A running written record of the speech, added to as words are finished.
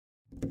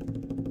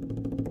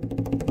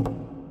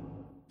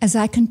as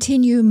I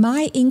continue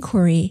my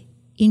inquiry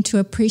into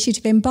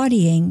appreciative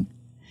embodying.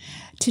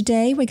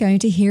 Today we're going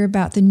to hear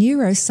about the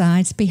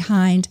neuroscience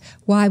behind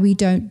why we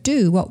don't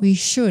do what we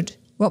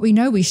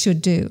know we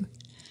should do.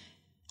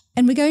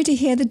 And we're going to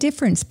hear the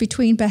difference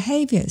between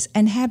behaviors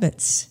and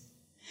habits,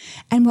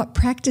 and what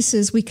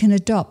practices we can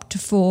adopt to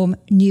form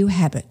new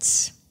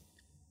habits.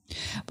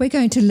 We're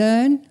going to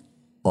learn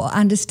or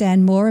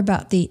understand more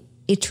about the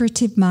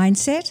iterative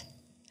mindset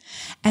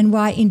and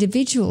why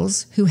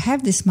individuals who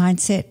have this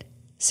mindset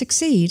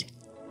succeed.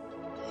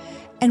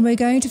 And we're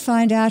going to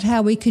find out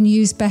how we can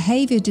use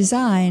behavior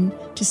design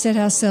to set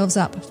ourselves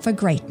up for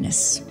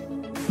greatness.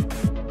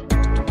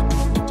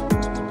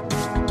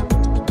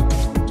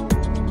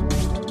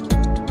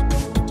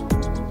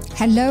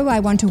 Hello, I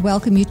want to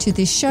welcome you to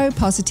this show,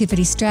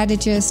 Positivity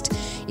Strategist.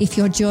 If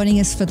you're joining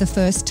us for the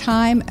first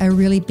time, a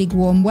really big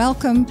warm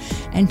welcome.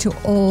 And to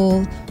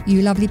all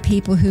you lovely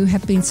people who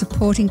have been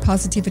supporting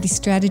Positivity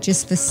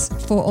Strategist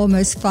for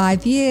almost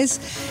 5 years,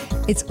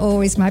 it's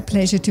always my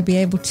pleasure to be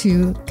able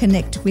to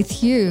connect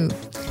with you.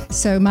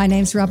 So my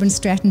name's Robin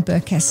Stratton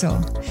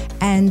Burkessel,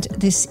 and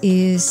this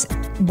is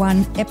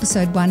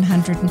episode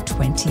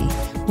 120.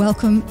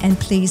 Welcome, and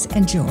please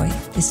enjoy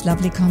this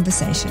lovely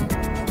conversation.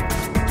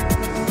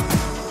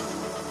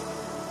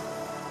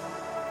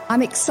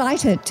 I'm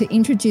excited to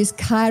introduce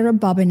Kyra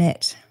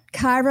Bobinet.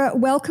 Kyra,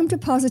 welcome to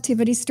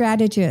Positivity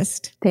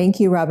Strategist. Thank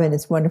you, Robin.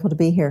 It's wonderful to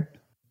be here.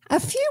 A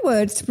few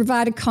words to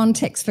provide a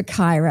context for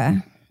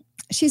Kyra.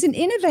 She's an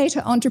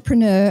innovator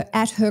entrepreneur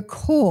at her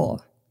core.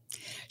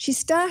 She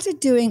started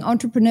doing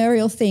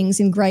entrepreneurial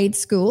things in grade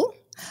school,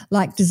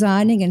 like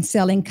designing and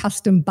selling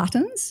custom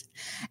buttons,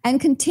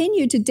 and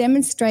continued to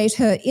demonstrate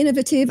her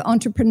innovative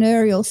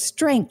entrepreneurial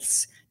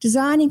strengths,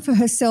 designing for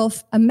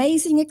herself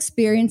amazing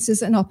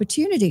experiences and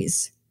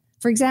opportunities.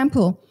 For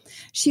example,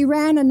 she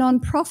ran a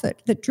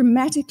nonprofit that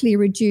dramatically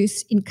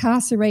reduced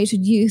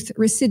incarcerated youth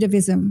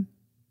recidivism.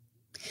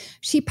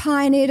 She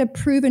pioneered a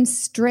proven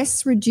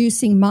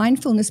stress-reducing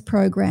mindfulness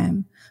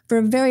program for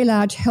a very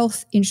large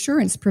health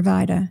insurance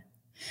provider.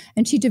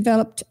 And she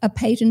developed a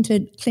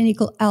patented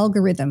clinical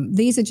algorithm.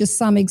 These are just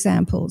some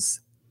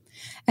examples.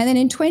 And then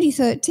in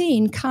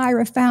 2013,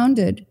 Kyra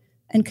founded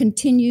and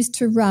continues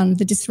to run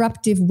the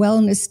disruptive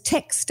wellness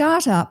tech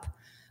startup,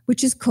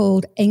 which is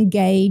called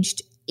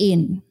Engaged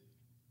In.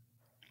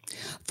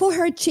 For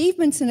her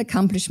achievements and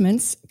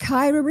accomplishments,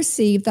 Kyra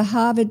received the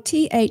Harvard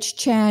T.H.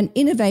 Chan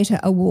Innovator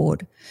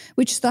Award,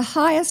 which is the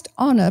highest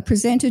honor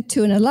presented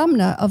to an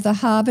alumna of the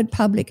Harvard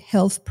Public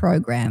Health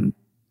Program.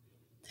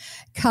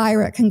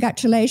 Kyra,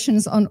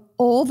 congratulations on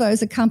all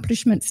those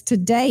accomplishments to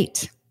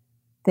date.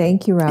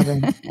 Thank you,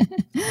 Robin.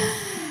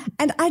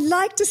 And I'd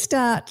like to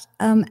start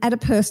at a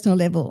personal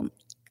level.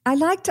 I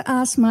like to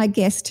ask my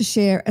guests to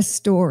share a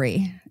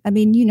story. I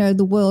mean, you know,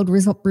 the world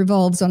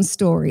revolves on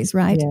stories,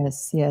 right?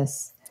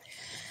 Yes.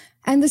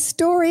 And the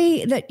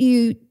story that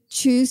you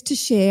choose to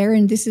share,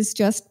 and this is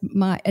just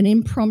an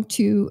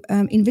impromptu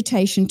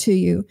invitation to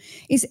you,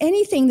 is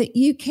anything that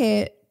you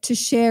care to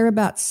share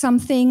about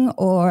something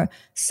or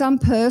some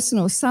person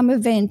or some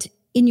event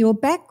in your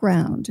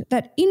background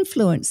that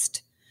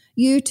influenced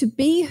you to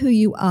be who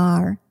you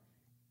are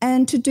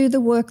and to do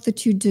the work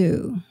that you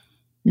do.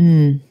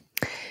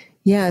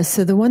 Yeah,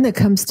 so the one that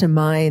comes to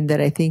mind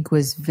that I think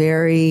was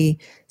very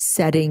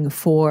setting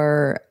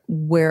for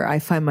where I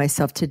find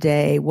myself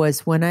today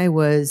was when I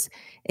was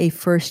a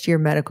first-year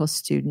medical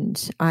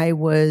student. I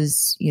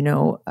was,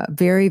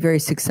 very, very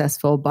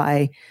successful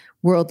by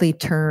worldly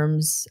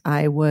terms.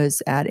 I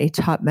was at a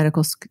top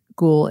medical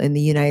school in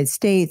the United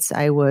States.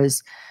 I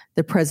was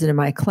the president of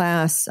my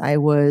class. I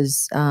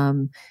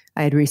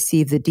had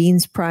received the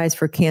Dean's Prize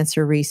for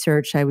Cancer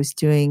Research. I was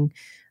doing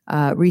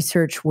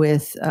research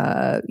with,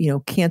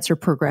 cancer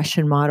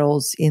progression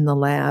models in the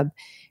lab,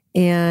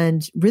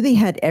 and really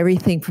had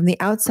everything from the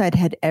outside,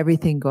 had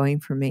everything going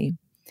for me.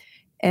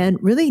 And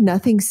really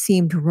nothing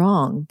seemed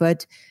wrong,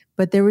 but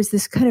there was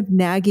this kind of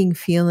nagging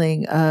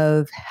feeling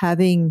of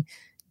having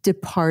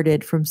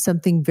departed from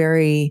something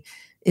very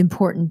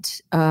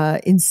important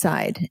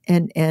inside,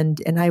 and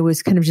I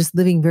was kind of just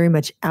living very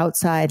much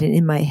outside and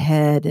in my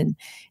head and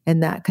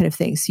that kind of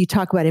thing. So you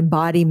talk about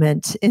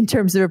embodiment in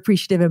terms of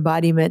appreciative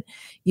embodiment.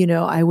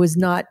 I was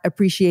not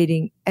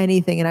appreciating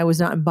anything, and I was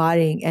not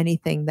embodying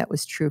anything that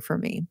was true for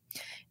me.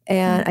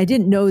 And I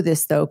didn't know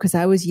this though, because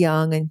I was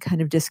young and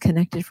kind of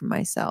disconnected from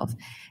myself.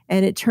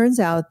 And it turns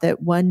out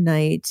that one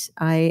night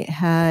I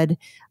had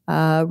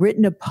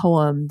written a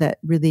poem that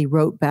really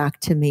wrote back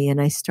to me.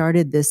 And I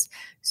started this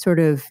sort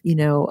of,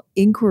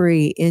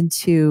 inquiry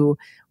into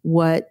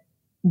what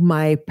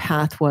my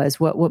path was,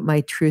 what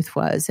my truth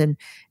was.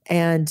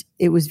 And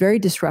it was very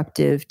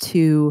disruptive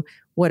to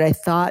what I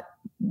thought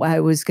I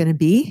was going to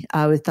be.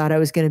 I thought I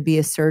was going to be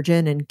a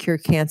surgeon and cure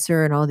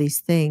cancer and all these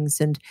things.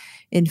 And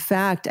in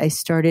fact, I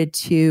started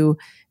to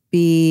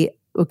be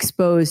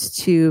exposed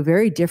to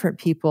very different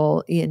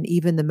people in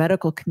even the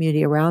medical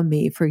community around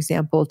me. For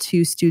example,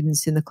 2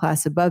 students in the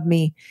class above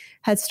me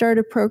had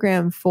started a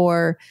program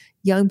for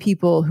young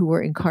people who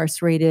were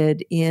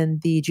incarcerated in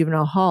the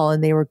juvenile hall,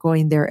 and they were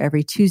going there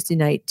every Tuesday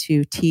night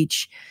to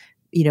teach,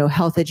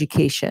 health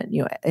education,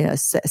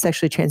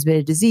 sexually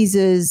transmitted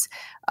diseases,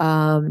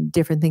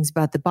 different things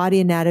about the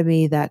body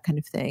anatomy, that kind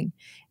of thing.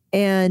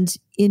 And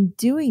in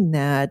doing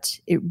that,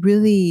 it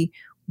really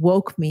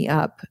woke me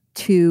up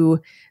to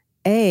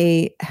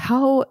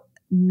how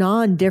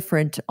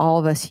non-different all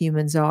of us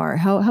humans are,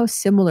 how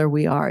similar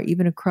we are,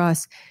 even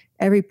across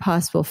every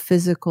possible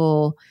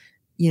physical,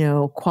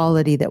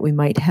 quality that we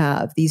might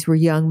have. These were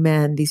young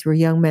men. These were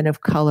young men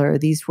of color.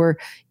 These were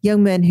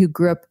young men who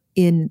grew up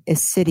in a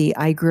city.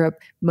 I grew up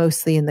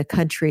mostly in the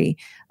country.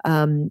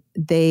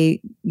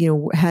 They,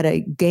 had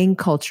a gang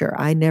culture.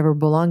 I never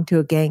belonged to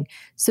a gang.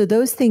 So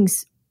those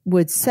things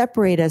would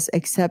separate us,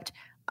 except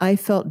I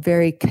felt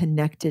very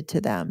connected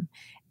to them.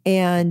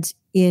 And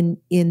in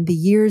the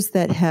years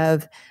that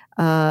have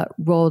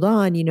rolled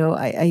on,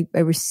 I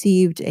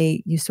received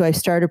so I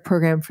started a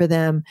program for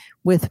them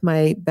with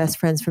my best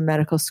friends from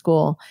medical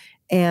school,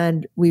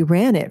 and we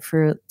ran it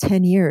for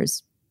 10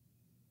 years.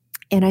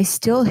 And I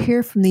still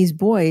hear from these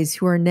boys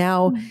who are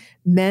now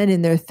men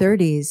in their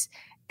 30s.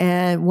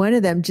 And one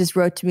of them just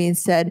wrote to me and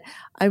said,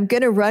 "I'm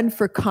going to run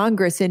for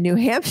Congress in New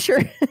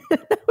Hampshire."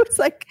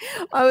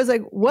 I was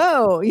like,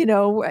 whoa,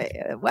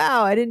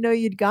 wow, I didn't know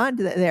you'd gone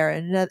to there.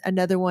 And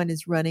another one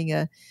is running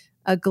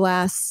a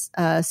glass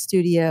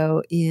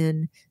studio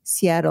in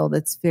Seattle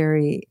that's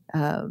very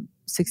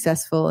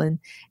successful.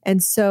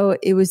 And so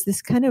it was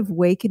this kind of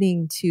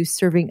awakening to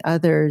serving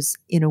others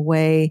in a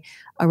way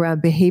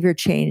around behavior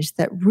change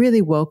that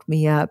really woke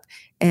me up.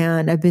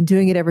 And I've been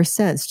doing it ever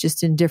since,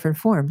 just in different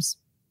forms.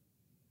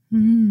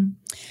 Mm.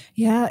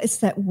 Yeah, it's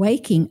that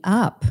waking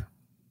up.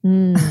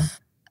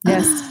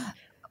 Yes.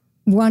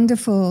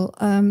 Wonderful.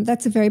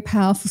 That's a very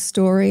powerful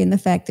story, and the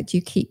fact that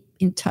you keep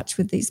in touch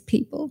with these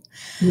people.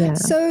 Yeah.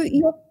 So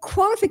your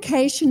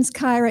qualifications,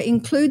 Kyra,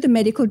 include the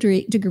medical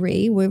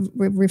degree, we've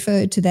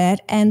referred to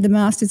that, and the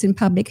Masters in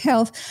Public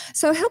Health.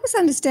 So help us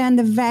understand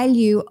the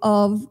value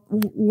of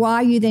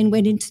why you then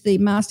went into the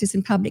Masters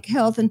in Public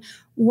Health, and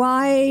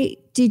why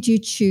did you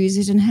choose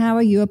it, and how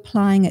are you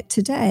applying it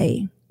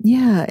today?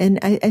 Yeah. And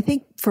I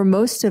think for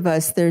most of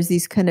us, there's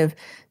these kind of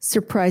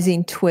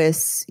surprising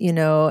twists,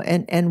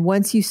 and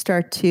once you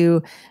start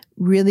to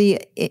really,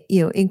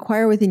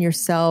 inquire within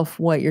yourself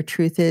what your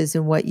truth is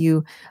and what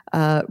you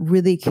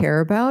really care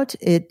about,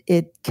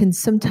 it can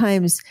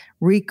sometimes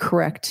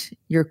recorrect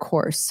your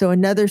course. So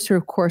another sort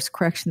of course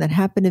correction that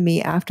happened to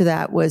me after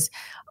that was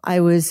I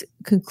was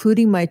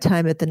concluding my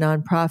time at the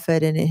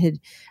nonprofit, and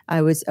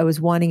I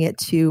was wanting it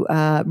to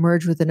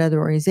merge with another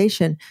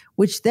organization,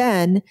 which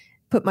then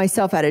put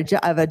myself out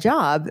of a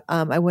job.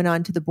 I went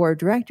on to the board of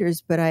directors,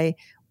 but I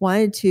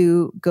wanted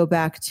to go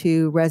back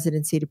to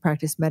residency to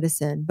practice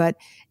medicine. But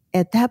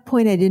at that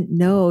point, I didn't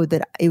know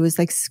that it was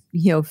like,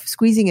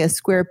 squeezing a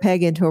square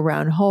peg into a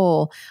round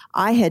hole.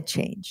 I had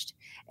changed.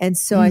 And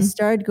so I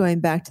started going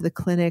back to the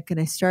clinic, and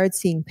I started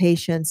seeing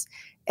patients,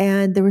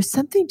 and there was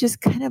something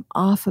just kind of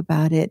off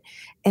about it.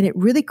 And it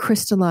really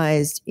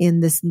crystallized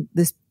in this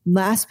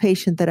last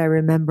patient that I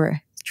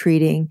remember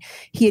treating.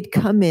 He had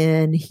come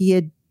in,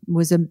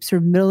 was a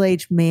sort of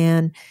middle-aged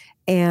man,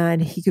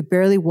 and he could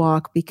barely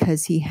walk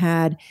because he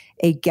had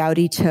a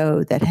gouty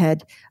toe that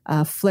had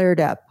flared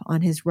up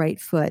on his right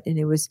foot, and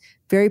it was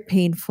very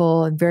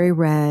painful and very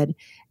red.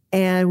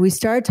 And we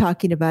started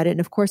talking about it, and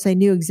of course I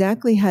knew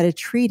exactly how to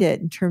treat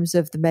it in terms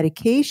of the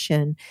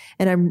medication,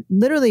 and I'm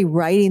literally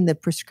writing the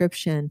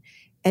prescription,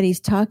 and he's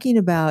talking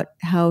about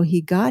how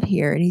he got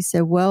here, and he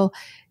said, "Well,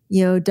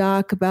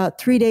 doc,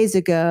 about 3 days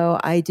ago,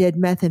 I did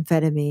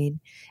methamphetamine,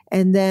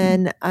 and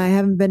then I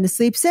haven't been to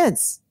sleep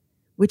since,"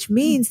 which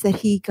means that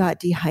he got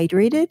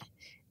dehydrated,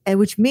 and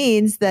which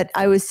means that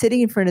I was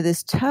sitting in front of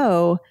this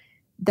toe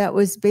that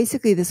was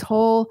basically this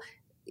whole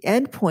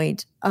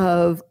endpoint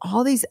of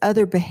all these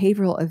other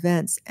behavioral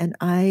events. And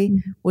I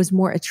was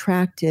more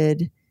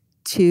attracted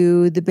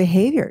to the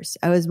behaviors.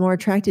 I was more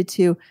attracted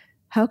to,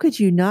 how could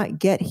you not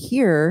get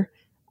here?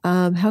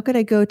 How could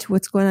I go to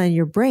what's going on in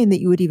your brain that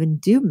you would even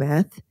do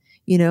meth?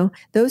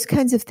 Those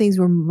kinds of things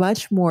were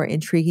much more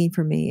intriguing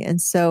for me.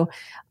 And so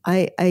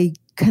I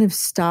kind of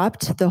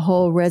stopped the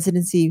whole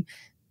residency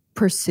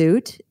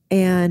pursuit.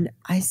 And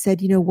I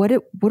said, what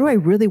do I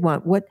really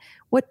want?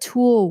 What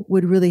tool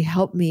would really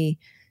help me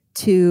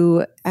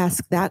to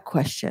ask that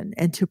question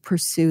and to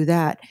pursue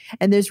that?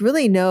 And there's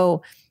really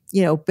no,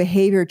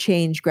 behavior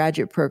change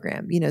graduate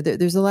program.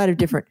 There's a lot of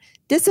different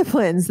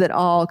disciplines that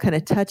all kind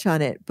of touch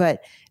on it.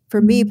 But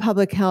for me,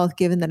 public health,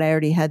 given that I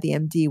already had the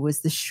MD,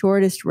 was the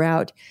shortest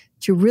route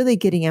to really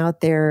getting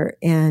out there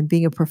and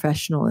being a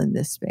professional in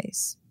this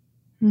space.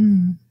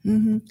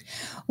 Mm-hmm.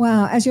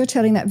 Wow. As you're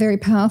telling that very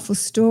powerful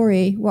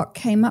story, what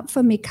came up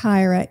for me,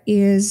 Kyra,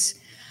 is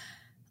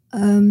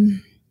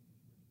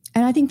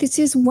And I think this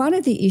is one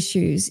of the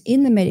issues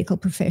in the medical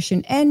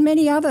profession and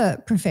many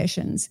other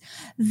professions,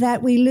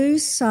 that we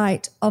lose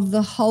sight of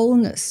the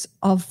wholeness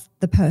of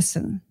the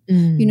person.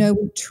 You know,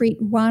 we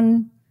treat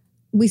one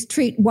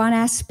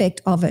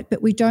aspect of it,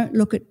 but we don't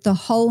look at the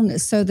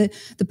wholeness. So the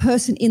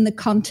person in the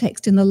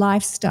context, in the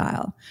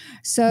lifestyle.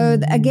 So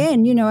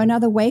again, you know,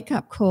 another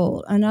wake-up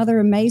call, another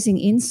amazing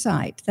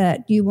insight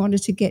that you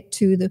wanted to get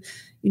to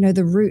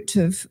the root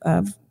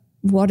of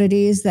what it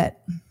is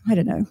that, I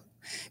don't know,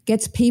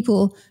 gets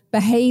people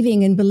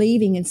behaving and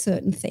believing in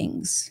certain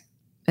things.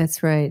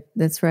 That's right.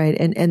 That's right.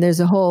 And there's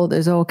a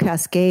whole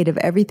cascade of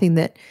everything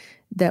that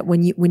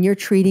when you're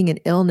treating an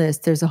illness,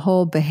 there's a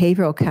whole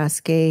behavioral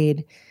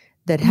cascade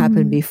that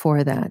happened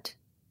before that.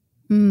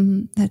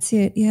 That's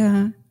it.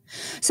 Yeah.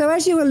 So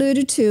as you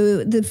alluded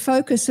to, the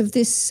focus of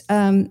this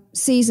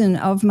season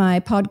of my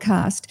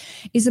podcast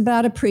is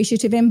about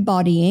appreciative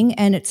embodying,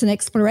 and it's an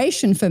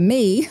exploration for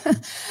me.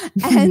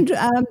 And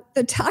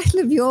the title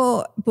of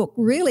your book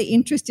really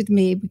interested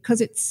me because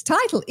its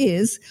title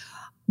is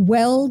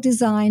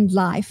Well-Designed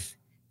Life,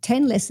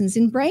 10 Lessons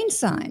in Brain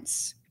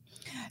Science.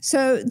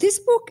 So this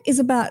book is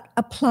about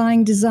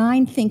applying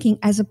design thinking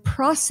as a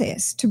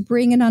process to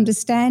bring an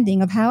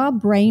understanding of how our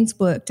brains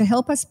work to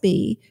help us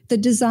be the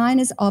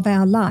designers of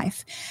our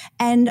life.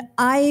 And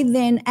I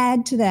then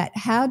add to that,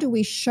 how do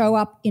we show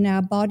up in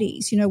our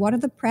bodies? You know, what are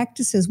the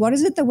practices? What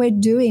is it that we're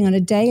doing on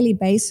a daily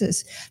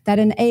basis that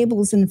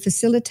enables and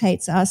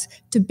facilitates us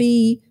to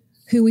be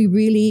who we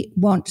really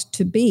want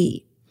to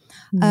be?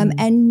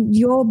 And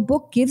your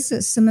book gives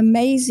us some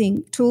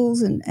amazing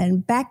tools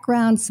and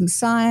background, some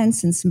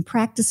science and some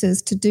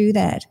practices to do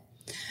that.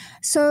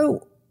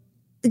 So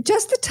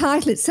just the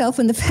title itself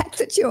and the fact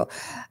that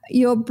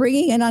you're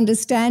bringing an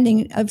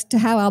understanding of to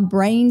how our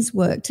brains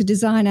work to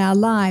design our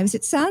lives,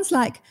 it sounds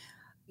like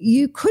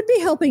you could be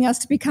helping us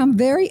to become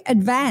very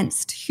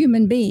advanced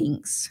human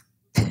beings.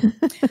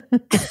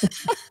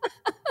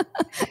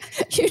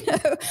 You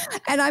know,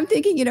 and I'm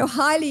thinking, you know,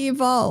 highly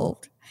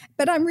evolved.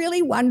 But I'm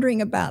really wondering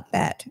about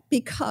that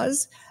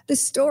because the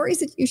stories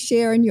that you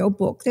share in your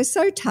book, they're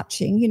so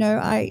touching. You know,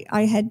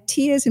 I had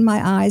tears in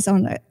my eyes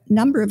on a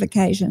number of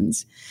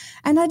occasions.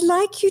 And I'd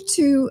like you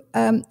to,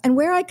 and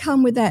where I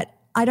come with that,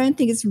 I don't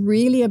think it's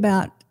really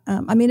about,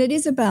 it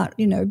is about,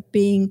 you know,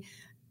 being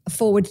a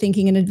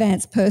forward-thinking and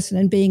advanced person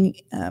and being,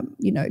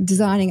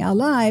 designing our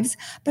lives.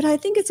 But I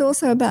think it's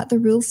also about the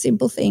real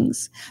simple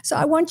things. So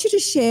I want you to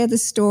share the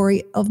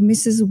story of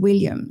Mrs.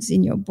 Williams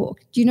in your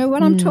book. Do you know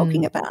what I'm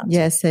talking about?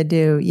 Yes, I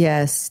do.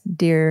 Yes,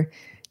 dear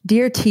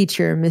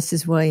teacher,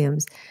 Mrs.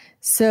 Williams.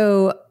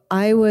 So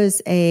I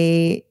was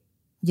a,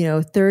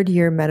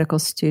 third-year medical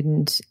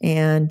student,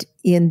 and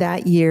in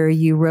that year,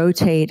 you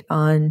rotate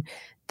on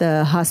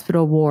the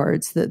hospital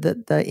wards,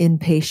 the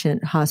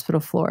inpatient hospital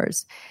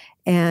floors.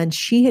 And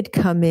she had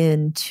come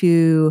in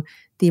to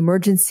the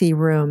emergency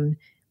room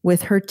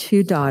with her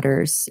two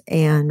daughters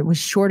and was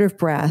short of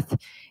breath.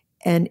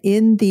 And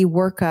in the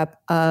workup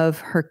of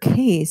her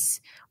case,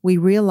 we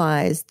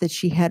realized that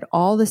she had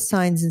all the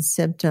signs and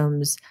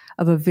symptoms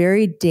of a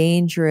very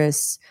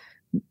dangerous,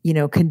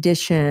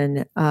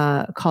 condition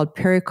called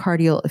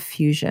pericardial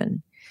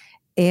effusion.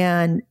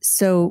 And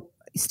so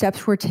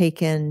steps were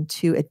taken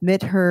to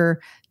admit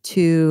her,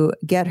 to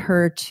get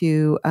her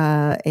to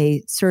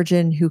a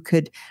surgeon who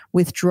could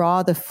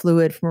withdraw the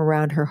fluid from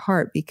around her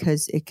heart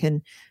because it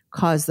can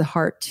cause the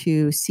heart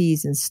to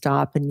seize and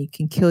stop and it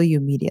can kill you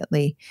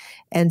immediately.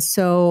 And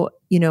so,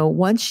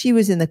 once she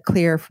was in the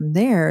clear from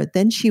there,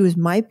 then she was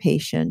my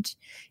patient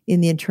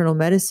in the internal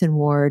medicine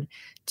ward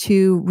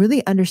to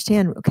really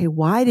understand, okay,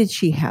 why did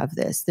she have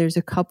this? There's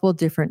a couple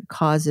different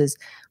causes,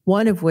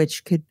 one of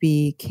which could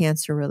be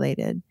cancer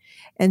related.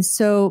 And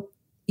so,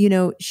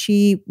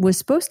 she was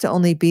supposed to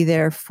only be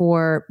there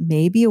for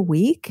maybe a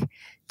week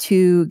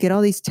to get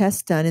all these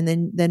tests done.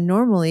 And then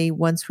normally,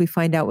 once we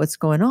find out what's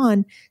going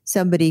on,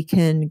 somebody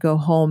can go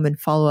home and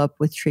follow up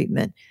with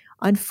treatment.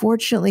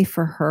 Unfortunately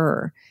for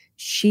her,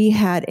 she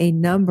had a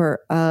number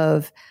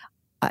of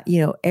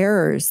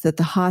errors that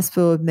the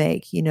hospital would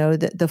make.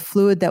 The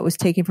fluid that was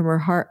taken from her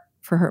heart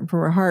from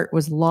her heart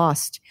was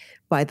lost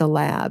by the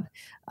lab.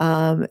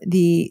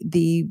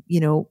 The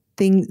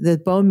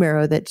bone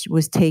marrow that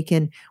was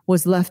taken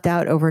was left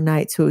out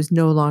overnight, so it was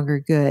no longer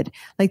good.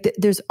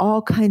 There's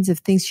all kinds of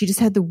things. She just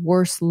had the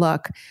worst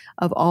luck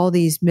of all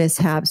these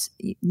mishaps,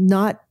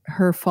 not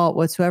her fault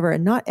whatsoever,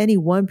 and not any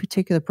one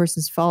particular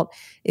person's fault.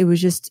 It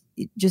was just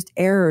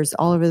errors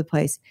all over the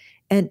place.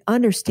 And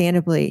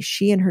understandably,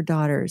 she and her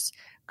daughters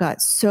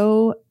got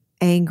so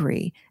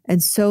angry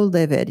and so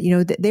livid.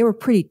 They were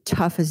pretty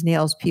tough as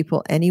nails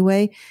people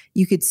anyway.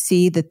 You could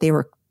see that they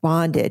were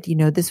bonded.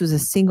 This was a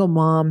single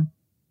mom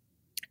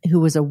who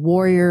was a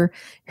warrior,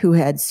 who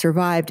had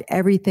survived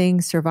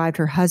everything, survived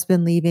her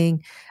husband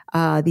leaving.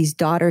 These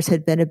daughters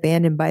had been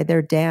abandoned by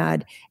their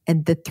dad.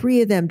 And the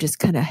three of them just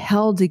kind of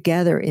held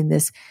together in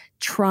this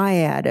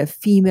triad of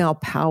female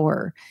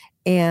power.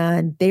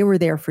 And they were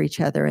there for each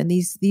other. And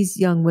these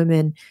young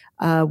women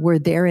were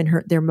there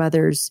in their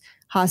mother's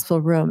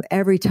hospital room,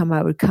 every time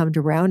I would come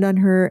to round on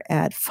her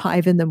at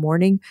 5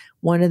 a.m,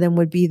 one of them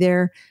would be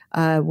there.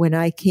 When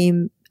I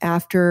came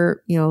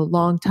after, a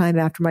long time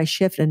after my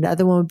shift,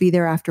 another one would be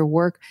there after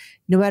work.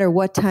 No matter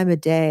what time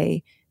of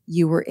day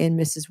you were in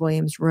Mrs.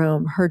 Williams'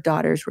 room, her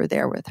daughters were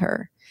there with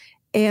her.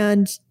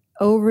 And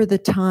over the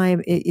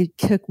time, it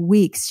took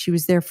weeks. She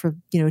was there for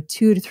 2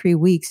 to 3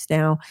 weeks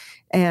now,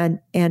 and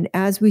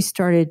as we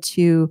started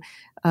to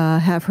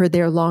have her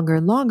there longer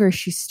and longer,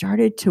 she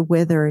started to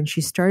wither, and she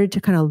started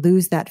to kind of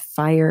lose that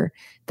fire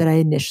that I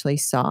initially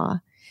saw.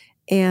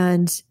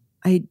 And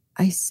I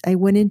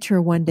went into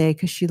her one day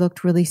because she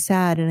looked really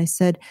sad, and I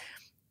said,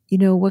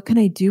 what can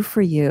I do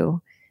for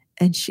you?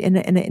 And she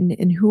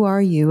and who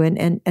are you?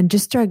 And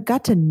just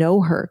got to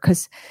know her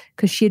because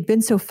she had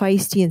been so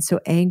feisty and so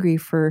angry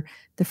for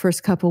the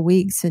first couple of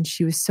weeks, and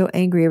she was so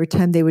angry every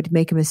time they would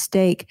make a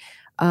mistake.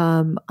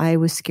 I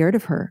was scared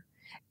of her,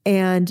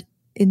 and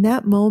in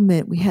that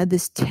moment, we had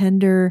this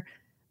tender,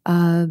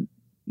 moment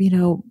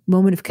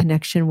of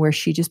connection where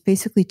she just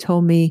basically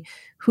told me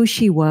who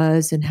she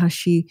was and how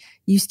she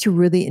used to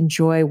really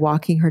enjoy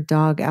walking her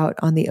dog out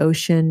on the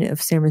ocean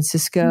of San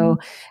Francisco,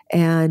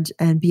 and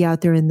be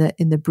out there in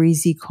the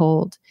breezy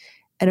cold.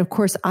 And of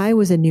course, I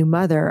was a new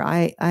mother.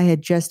 I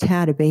had just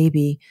had a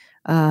baby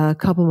a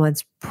couple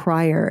months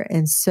prior,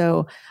 and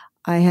so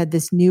I had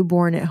this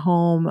newborn at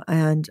home,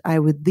 and I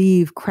would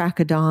leave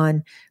crack of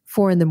dawn,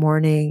 4 a.m.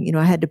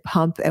 I had to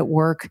pump at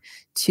work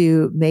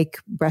to make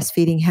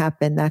breastfeeding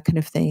happen, that kind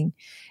of thing.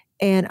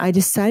 And I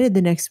decided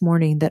the next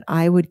morning that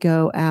I would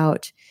go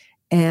out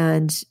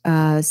and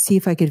see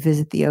if I could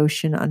visit the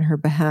ocean on her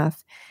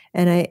behalf.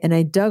 And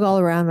I dug all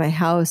around my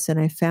house, and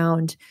I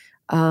found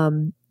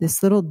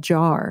this little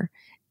jar.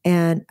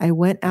 And I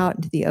went out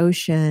into the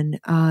ocean.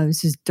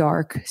 This is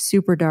dark,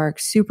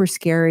 super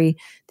scary.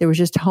 There was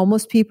just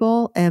homeless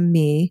people and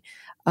me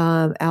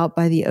out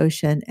by the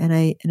ocean. And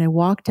I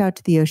walked out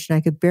to the ocean.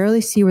 I could barely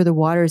see where the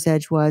water's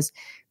edge was.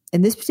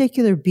 And this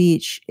particular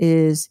beach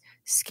is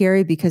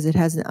scary because it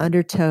has an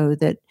undertow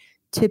that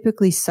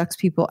typically sucks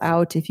people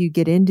out if you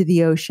get into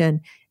the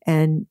ocean.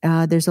 And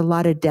there's a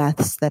lot of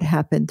deaths that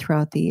happen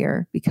throughout the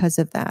year because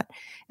of that.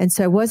 And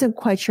so I wasn't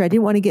quite sure. I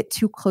didn't want to get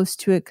too close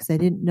to it because I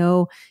didn't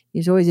know.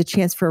 There's always a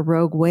chance for a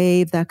rogue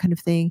wave, that kind of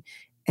thing.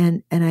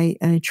 And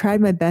I tried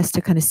my best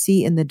to kind of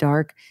see in the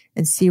dark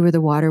and see where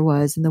the water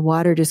was. And the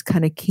water just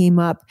kind of came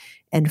up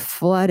and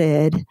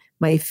flooded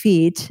my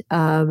feet,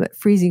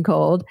 freezing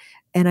cold.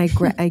 And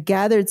I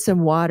gathered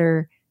some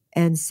water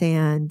and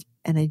sand,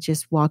 and I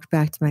just walked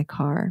back to my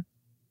car.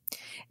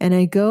 And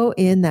I go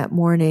in that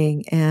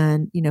morning,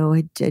 and,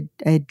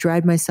 I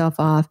dried myself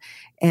off,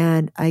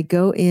 and I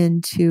go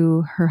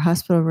into her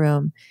hospital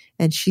room,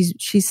 and she's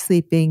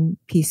sleeping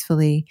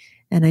peacefully.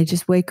 And I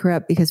just wake her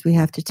up because we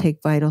have to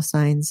take vital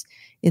signs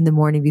in the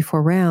morning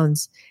before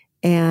rounds.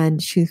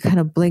 And she kind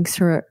of blinks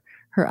her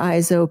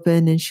eyes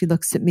open, and she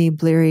looks at me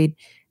bleary,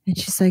 and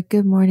she's like,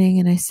 "Good morning."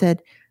 And I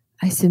said,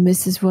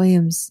 "Mrs.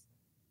 Williams,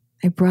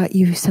 I brought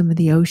you some of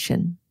the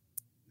ocean."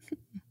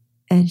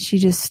 And she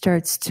just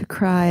starts to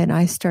cry, and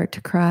I start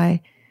to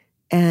cry.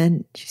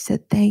 And she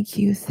said, thank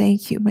you,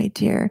 my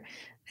dear.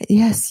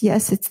 Yes,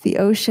 it's the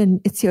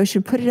ocean. It's the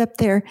ocean. Put it up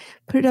there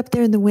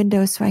in the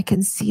window so I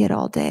can see it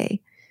all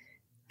day.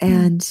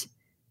 And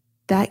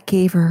that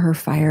gave her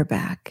fire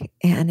back.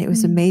 And it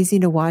was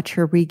amazing to watch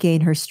her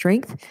regain her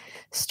strength,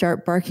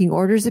 start barking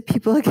orders at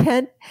people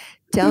again,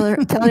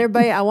 telling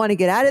everybody, I want to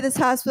get out of this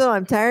hospital.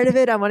 I'm tired of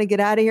it. I want to get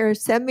out of here.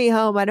 Send me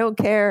home. I don't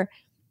care.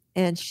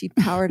 And she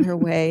powered her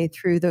way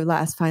through the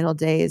last final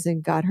days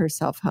and got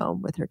herself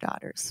home with her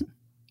daughters.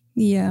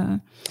 Yeah.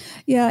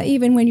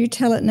 Even when you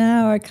tell it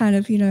now, I kind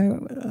of,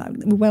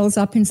 wells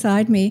up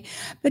inside me.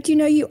 But,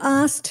 you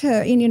asked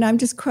her, and, I'm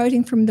just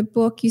quoting from the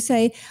book, you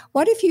say,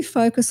 what if you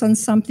focus on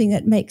something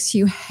that makes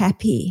you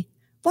happy?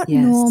 What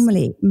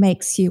normally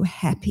makes you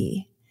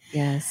happy?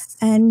 Yes.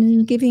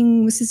 And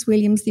giving Mrs.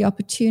 Williams the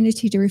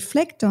opportunity to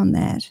reflect on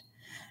that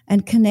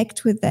and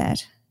connect with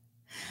that.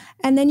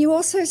 And then you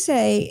also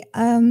say,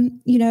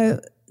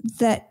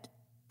 that,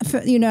 this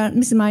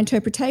is my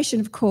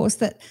interpretation, of course,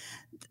 that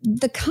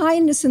the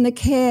kindness and the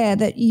care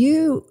that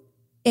you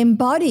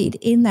embodied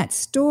in that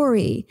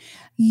story,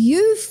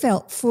 you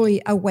felt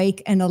fully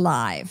awake and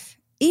alive,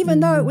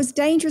 even though it was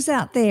dangerous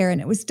out there and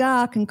it was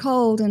dark and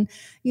cold and,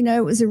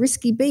 it was a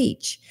risky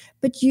beach.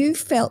 But you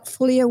felt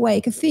fully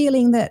awake, a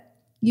feeling that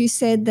you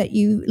said that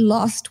you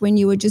lost when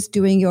you were just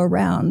doing your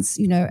rounds,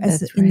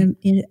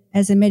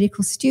 as a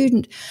medical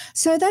student.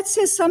 So that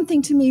says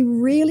something to me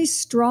really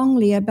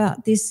strongly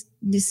about this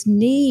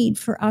need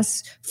for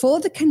us, for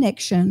the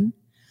connection,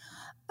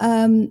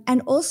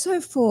 and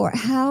also for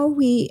how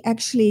we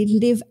actually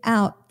live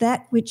out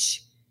that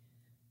which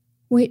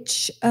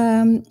makes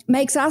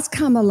us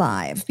come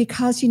alive,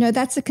 because,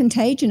 that's a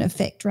contagion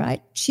effect,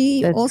 right?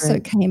 She also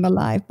came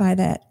alive by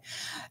that.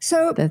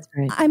 So that's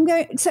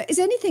right. So is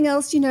anything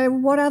else,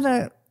 what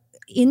other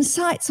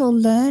insights or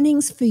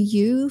learnings for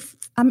you?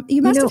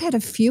 You must have had a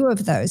few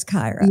of those,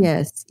 Kyra.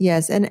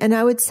 Yes. And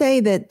I would say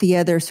that the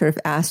other sort of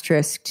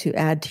asterisk to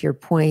add to your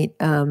point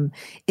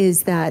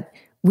is that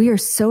We are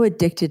so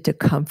addicted to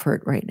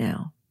comfort right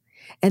now.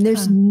 And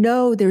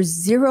there's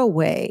zero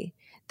way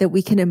that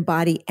we can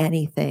embody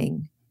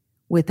anything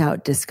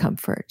without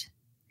discomfort.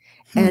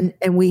 And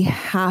we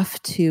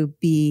have to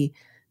be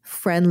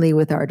friendly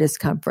with our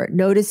discomfort.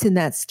 Notice in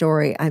that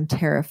story, I'm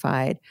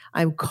terrified.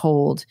 I'm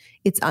cold.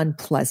 It's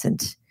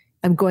unpleasant.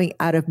 I'm going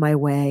out of my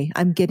way.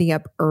 I'm getting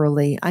up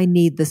early. I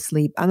need the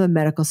sleep. I'm a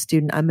medical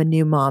student. I'm a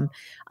new mom.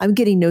 I'm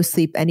getting no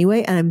sleep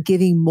anyway, and I'm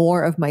giving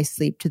more of my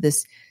sleep to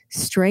this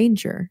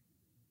stranger,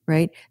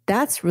 right?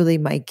 That's really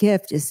my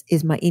gift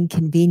is my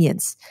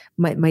inconvenience,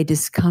 my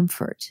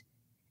discomfort.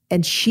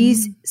 And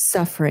she's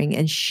suffering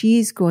and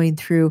she's going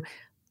through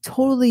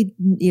totally,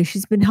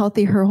 she's been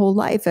healthy her whole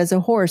life as a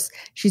horse.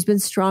 She's been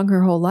strong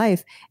her whole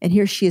life. And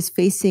here she is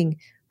facing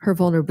her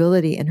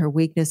vulnerability and her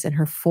weakness and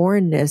her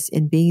foreignness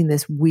in being in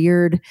this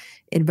weird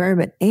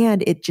environment.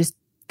 And it just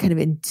kind of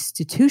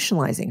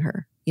institutionalizing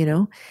her,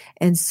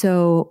 And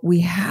so we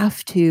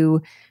have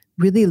to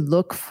really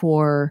look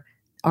for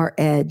our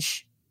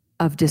edge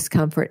of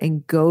discomfort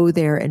and go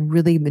there and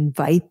really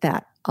invite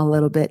that a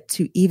little bit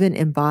to even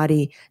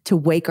embody, to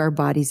wake our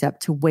bodies up,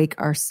 to wake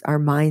our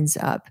minds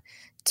up,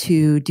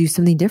 to do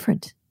something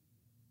different.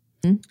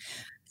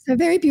 So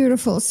very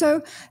beautiful.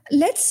 So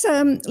let's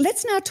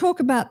now talk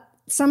about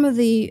some of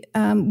the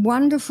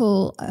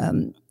wonderful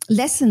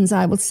lessons,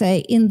 I would say,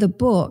 in the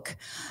book.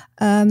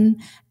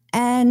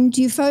 And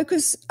you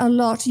focus a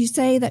lot, you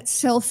say that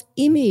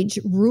self-image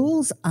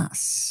rules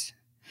us.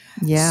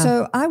 Yeah.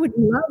 So I would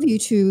love you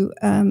to,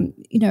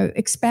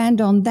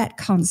 expand on that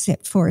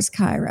concept for us,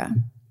 Kyra.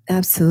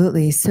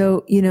 Absolutely.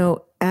 So,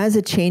 as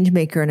a change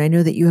maker, and I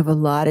know that you have a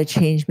lot of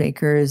change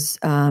makers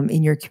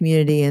in your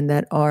community and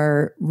that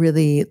are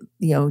really,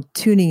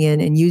 tuning in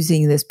and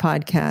using this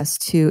podcast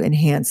to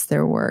enhance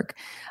their work.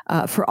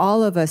 For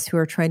all of us who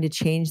are trying to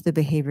change the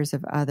behaviors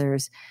of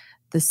others,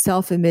 the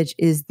self-image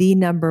is the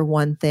number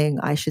one thing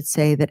I should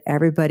say that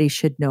everybody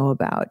should know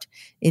about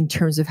in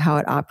terms of how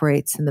it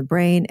operates in the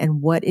brain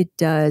and what it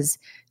does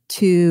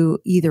to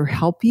either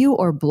help you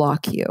or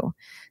block you.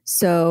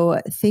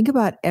 So think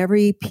about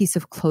every piece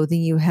of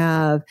clothing you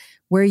have,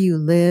 where you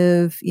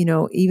live,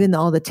 even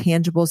all the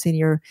tangibles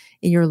in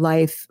your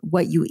life,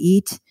 what you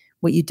eat,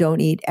 what you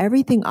don't eat.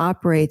 Everything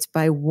operates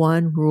by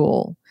one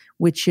rule,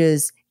 which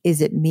is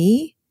it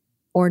me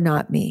or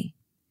not me?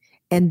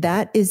 And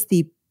that is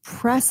the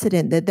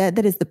precedent,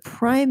 that is the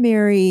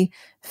primary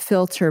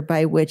filter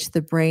by which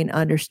the brain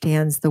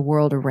understands the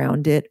world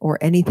around it or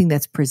anything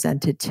that's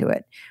presented to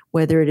it,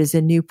 whether it is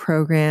a new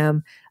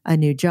program, a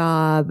new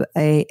job,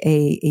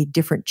 a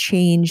different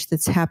change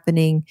that's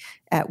happening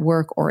at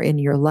work or in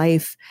your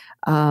life,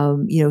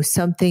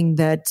 something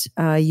that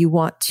you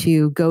want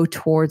to go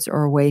towards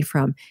or away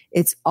from.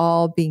 It's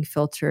all being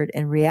filtered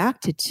and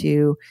reacted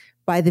to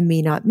by the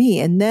me, not me.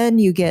 And then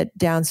you get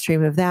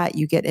downstream of that,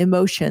 you get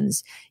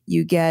emotions,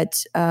 you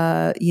get,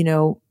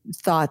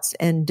 thoughts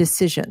and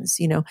decisions,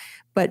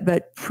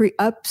 but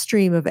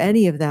upstream of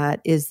any of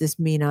that is this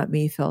me, not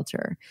me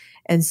filter.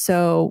 And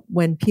so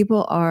when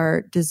people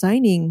are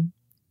designing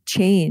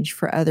change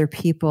for other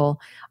people,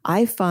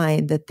 I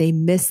find that they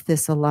miss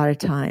this a lot of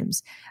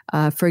times.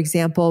 For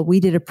example, we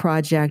did a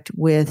project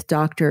with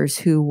doctors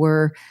who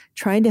were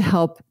trying to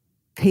help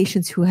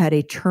patients who had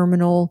a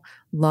terminal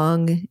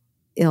lung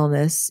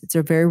illness. It's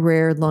a very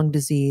rare lung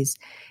disease.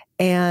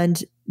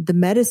 And the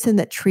medicine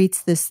that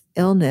treats this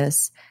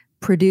illness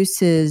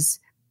produces,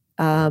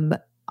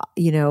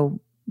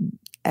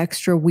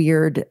 extra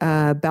weird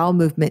bowel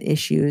movement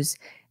issues.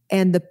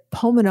 And the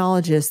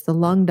pulmonologists, the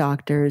lung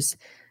doctors,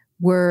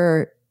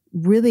 were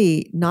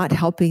really not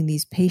helping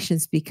these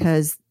patients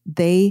because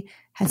they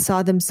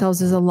saw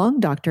themselves as a lung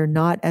doctor,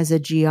 not as a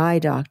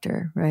GI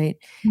doctor, right?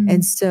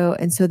 And so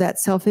that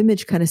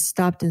self-image kind of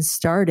stopped and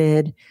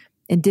started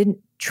and didn't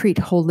treat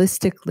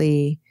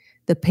holistically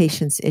the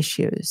patient's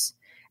issues.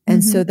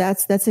 And so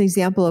that's an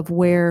example of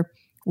where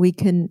we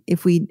can,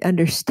 if we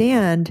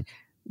understand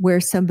where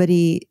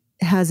somebody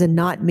has a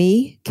not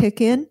me kick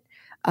in,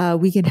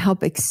 we can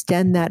help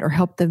extend that or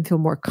help them feel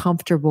more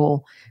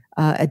comfortable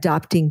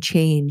adopting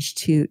change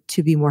to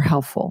be more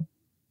helpful.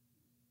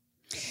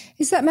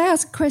 May I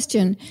ask a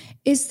question?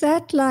 Is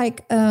that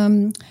like,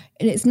 and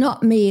it's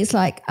not me, it's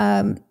like,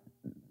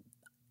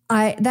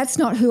 that's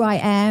not who I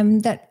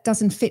am. That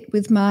doesn't fit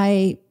with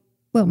my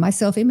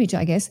self-image,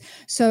 I guess.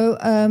 So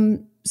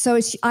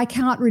I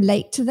can't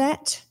relate to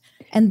that.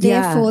 And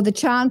therefore the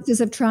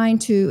chances of trying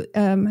to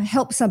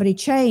help somebody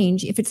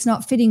change, if it's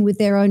not fitting with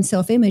their own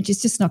self-image,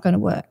 is just not going to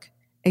work.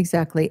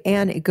 Exactly.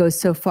 And it goes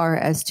so far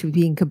as to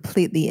being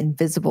completely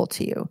invisible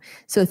to you.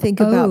 So think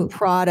about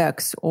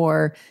products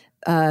or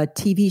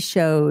TV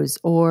shows,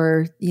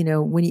 or,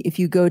 if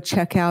you go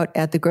check out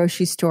at the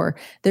grocery store,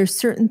 there's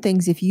certain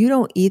things, if you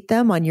don't eat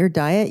them on your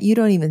diet, you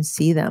don't even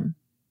see them.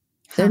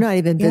 They're not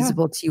even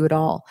visible to you at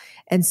all.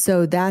 And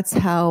so that's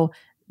how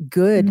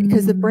good,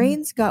 because the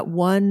brain's got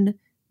one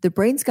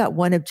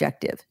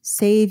objective: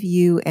 save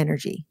you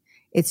energy.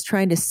 It's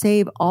trying to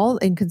save all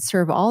and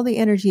conserve all the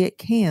energy it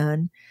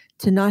can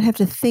to not have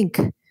to think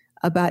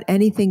about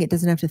anything it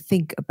doesn't have to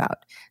think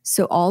about.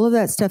 So all of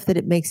that stuff that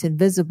it makes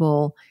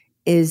invisible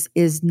is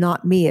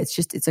not me.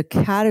 It's a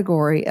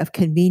category of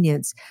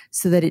convenience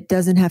so that it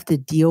doesn't have to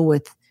deal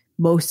with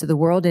most of the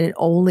world, and it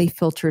only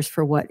filters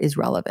for what is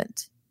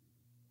relevant.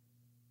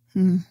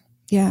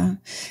 Yeah.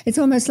 It's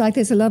almost like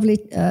there's a lovely,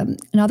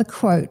 another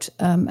quote,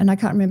 and I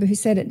can't remember who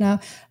said it now,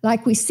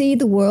 like we see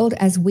the world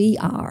as we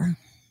are.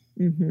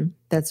 Mm-hmm.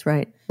 That's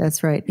right.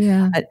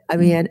 Yeah. I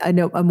mean, I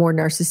know a more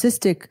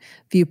narcissistic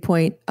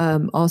viewpoint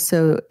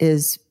also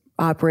is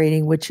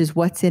operating, which is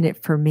what's in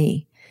it for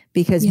me,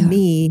 because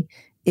me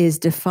is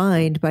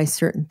defined by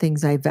certain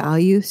things I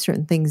value,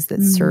 certain things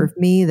that serve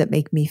me, that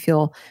make me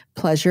feel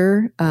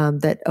pleasure,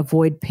 that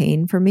avoid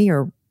pain for me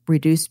or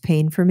reduce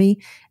pain for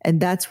me. And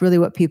that's really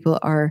what people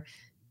are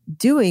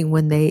doing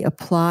when they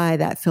apply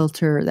that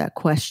filter, that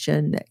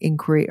question, that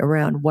inquiry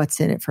around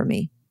what's in it for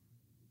me.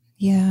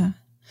 Yeah.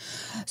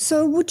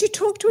 So would you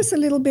talk to us a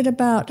little bit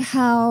about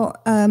how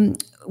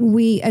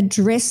we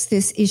address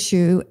this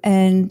issue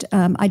and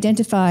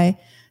identify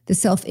the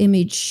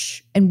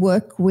self-image and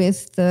work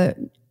with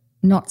the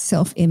not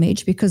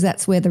self-image, because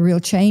that's where the real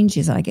change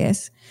is, I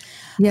guess.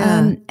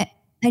 Yeah.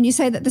 And you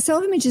say that the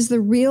self-image is the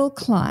real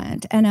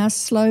client and our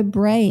slow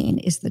brain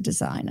is the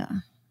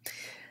designer.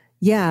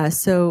 Yeah.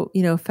 So,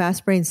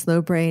 fast brain,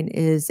 slow brain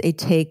is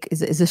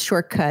a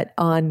shortcut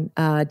on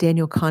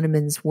Daniel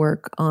Kahneman's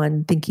work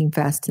on thinking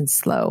fast and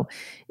slow.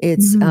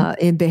 It's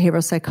in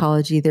behavioral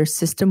psychology, there's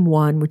system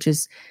 1, which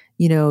is,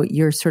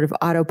 your sort of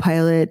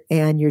autopilot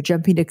and you're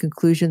jumping to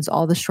conclusions,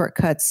 all the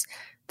shortcuts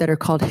that are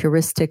called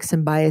heuristics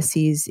and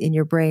biases in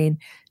your brain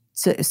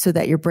so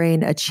that your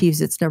brain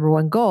achieves its number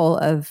one goal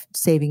of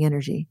saving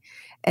energy.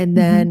 And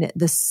then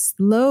the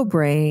slow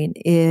brain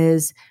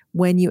is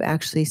when you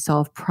actually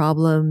solve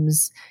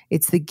problems.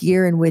 It's the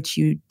gear in which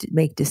you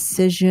make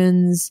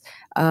decisions.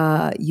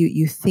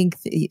 You think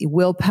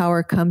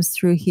willpower comes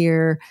through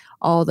here,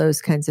 all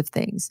those kinds of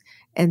things.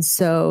 And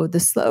so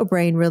the slow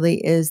brain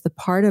really is the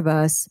part of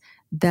us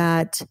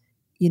that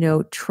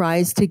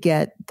tries to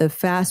get the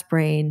fast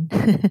brain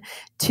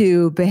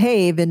to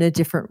behave in a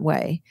different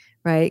way,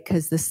 right?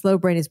 Because the slow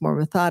brain is more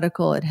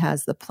methodical. It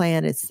has the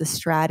plan. It's the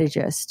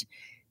strategist.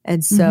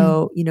 And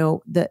so,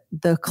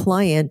 the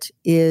client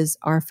is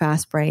our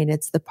fast brain.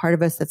 It's the part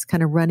of us that's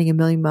kind of running a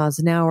million miles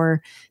an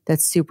hour,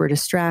 that's super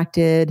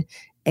distracted,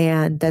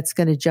 and that's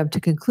going to jump to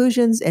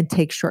conclusions and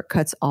take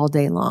shortcuts all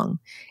day long.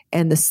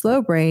 And the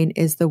slow brain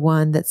is the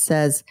one that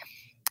says,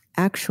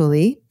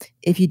 actually,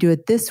 if you do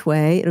it this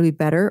way, it'll be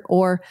better.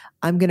 Or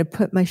I'm going to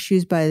put my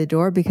shoes by the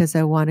door because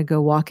I want to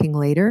go walking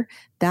later.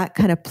 That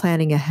kind of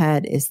planning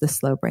ahead is the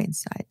slow brain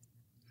side.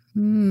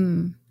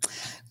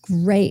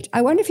 Great.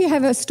 I wonder if you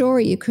have a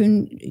story you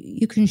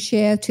can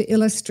share to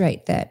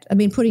illustrate that. I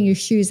mean, putting your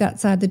shoes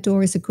outside the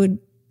door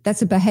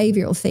that's a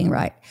behavioral thing,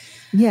 right?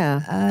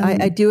 Yeah,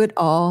 I do it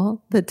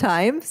all the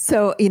time.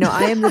 So,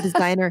 I am the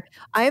designer.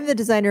 I am the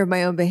designer of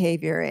my own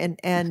behavior,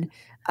 and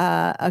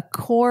a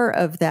core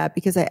of that,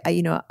 because I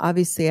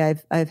obviously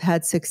I've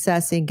had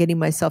success in getting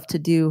myself to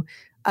do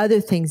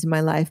other things in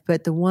my life,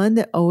 but the one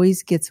that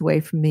always gets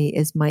away from me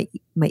is my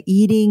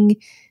eating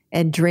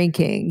and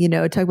drinking.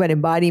 Talk about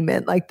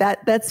embodiment, like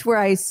that. That's where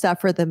I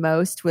suffer the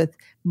most with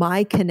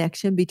my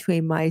connection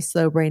between my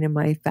slow brain and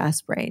my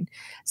fast brain.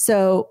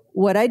 So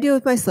what I do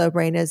with my slow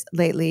brain is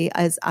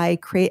I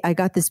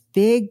got this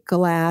big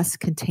glass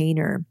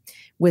container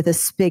with a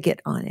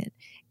spigot on it.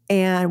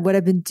 And what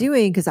I've been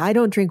doing, because I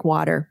don't drink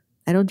water,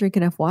 I don't drink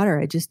enough water.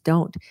 I just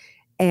don't.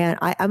 And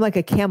I'm like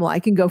a camel. I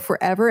can go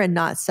forever and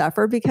not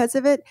suffer because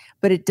of it,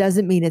 but it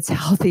doesn't mean it's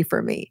healthy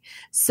for me.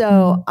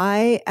 So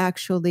I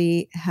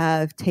actually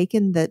have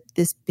taken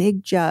this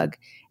big jug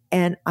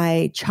and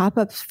I chop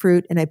up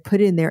fruit and I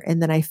put it in there,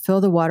 and then I fill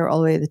the water all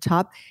the way to the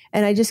top.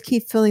 And I just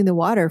keep filling the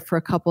water for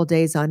a couple of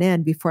days on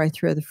end before I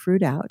throw the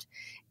fruit out.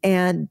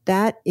 And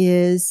that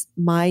is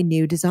my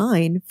new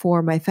design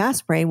for my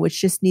fast brain, which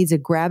just needs a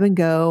grab and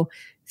go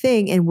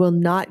thing and will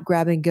not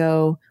grab and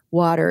go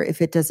water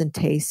if it doesn't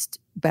taste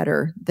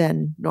better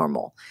than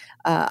normal.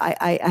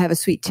 I have a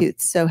sweet tooth.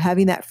 So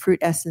having that fruit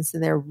essence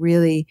in there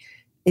really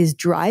is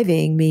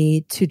driving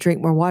me to drink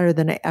more water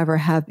than I ever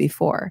have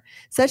before.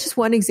 So that's just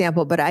one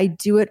example, but I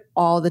do it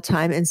all the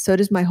time. And so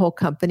does my whole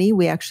company.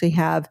 We actually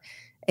have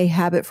a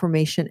habit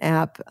formation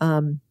app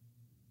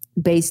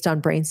based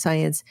on brain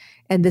science.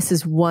 And this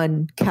is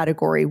one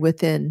category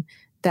within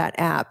that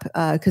app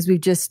because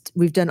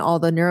we've done all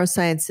the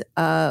neuroscience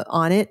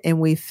on it,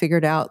 and we've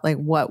figured out like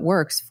what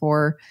works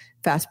for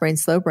fast brain,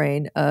 slow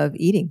brain of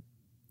eating.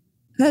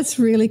 That's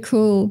really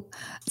cool.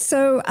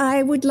 So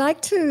I would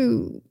like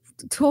to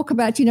talk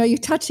about, you're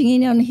touching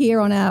in on here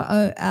on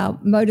our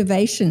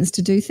motivations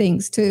to do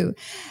things too.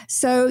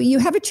 So you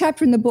have a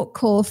chapter in the book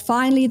called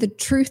Finally, the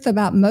Truth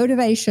About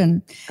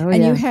Motivation.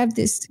 You have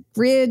this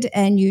grid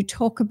and you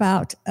talk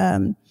about,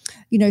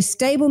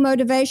 stable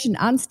motivation,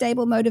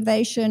 unstable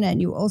motivation.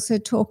 And you also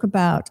talk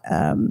about,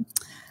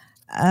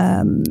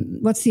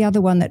 what's the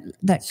other one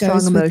that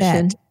goes with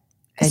that?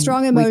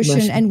 Strong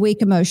emotion and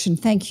weak emotion.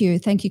 Thank you.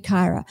 Thank you,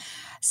 Kyra.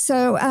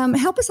 So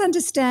help us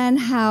understand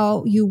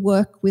how you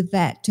work with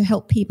that to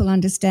help people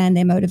understand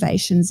their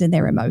motivations and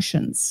their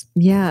emotions.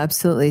 Yeah,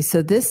 absolutely.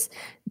 So this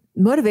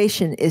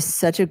motivation is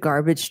such a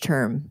garbage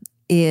term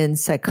in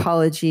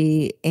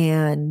psychology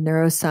and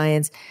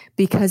neuroscience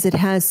because it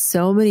has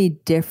so many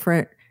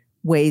different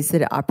ways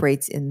that it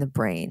operates in the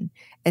brain.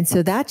 And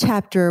so that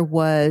chapter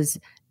was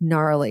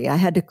gnarly. I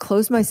had to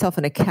close myself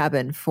in a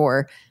cabin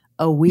for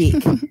a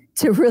week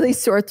to really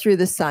sort through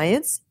the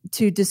science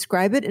to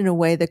describe it in a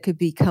way that could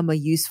become a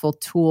useful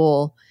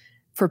tool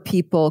for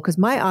people, because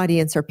my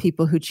audience are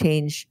people who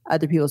change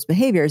other people's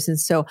behaviors. And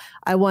so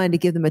I wanted to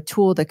give them a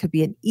tool that could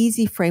be an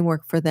easy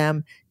framework for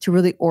them to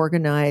really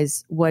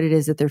organize what it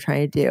is that they're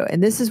trying to do.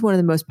 And this is one of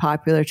the most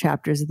popular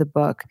chapters of the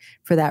book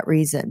for that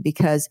reason,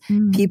 because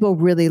people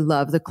really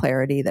love the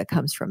clarity that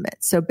comes from it.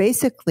 So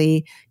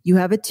basically, you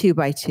have a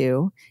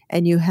 2x2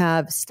 and you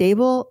have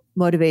stable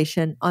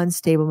motivation,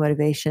 unstable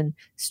motivation,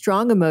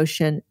 strong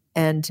emotion,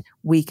 and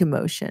weak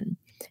emotion.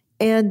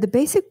 And the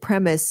basic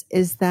premise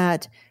is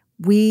that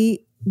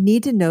we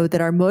need to know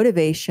that our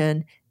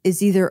motivation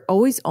is either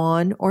always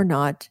on or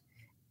not,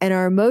 and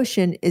our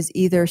emotion is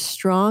either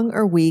strong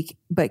or weak,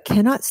 but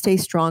cannot stay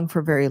strong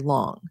for very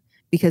long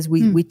because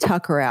we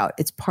tucker out.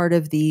 It's part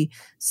of the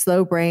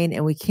slow brain,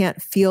 and we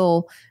can't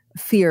feel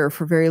fear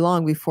for very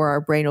long before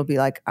our brain will be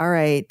like, all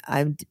right,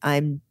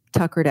 I'm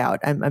tuckered out.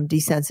 I'm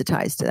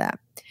desensitized to that.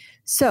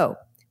 So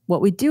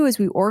what we do is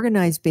we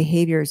organize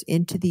behaviors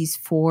into these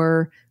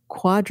 4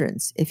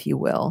 quadrants, if you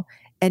will,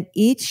 and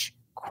each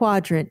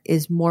quadrant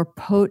is more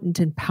potent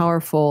and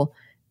powerful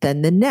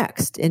than the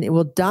next, and it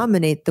will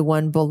dominate the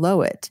one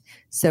below it.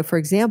 So for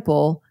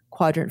example,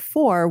 quadrant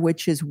 4,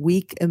 which is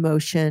weak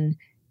emotion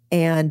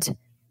and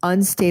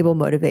unstable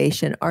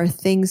motivation, are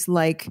things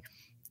like,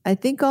 I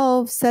think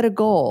I'll set a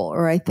goal,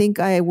 or I think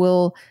I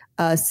will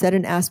set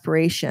an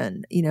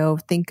aspiration,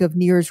 think of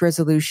New Year's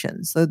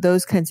resolutions. So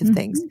those kinds of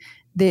things,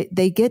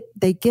 they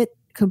get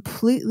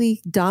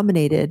completely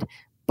dominated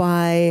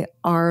by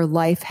our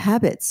life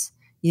habits,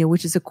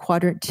 which is a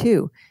quadrant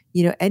 2.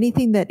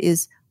 Anything that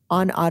is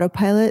on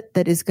autopilot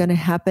that is going to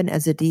happen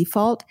as a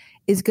default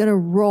is going to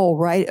roll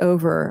right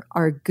over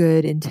our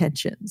good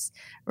intentions,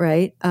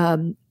 right?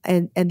 And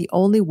the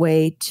only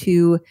way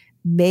to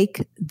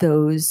make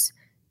those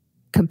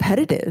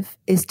competitive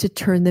is to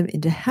turn them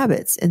into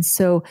habits. And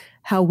so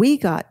how we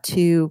got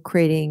to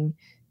creating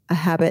a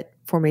habit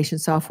formation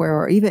software,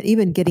 or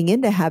even getting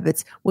into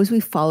habits, was we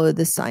followed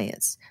the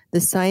science.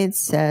 The science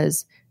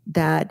says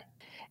that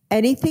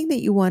anything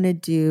that you want to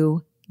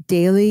do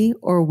daily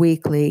or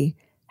weekly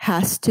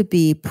has to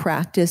be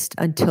practiced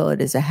until it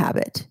is a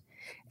habit.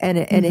 And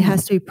it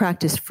has to be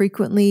practiced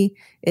frequently.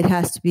 It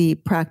has to be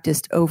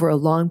practiced over a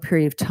long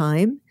period of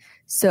time.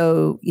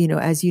 So,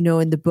 as you know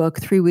in the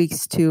book, 3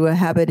 weeks to a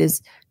habit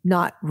is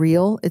not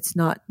real. It's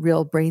not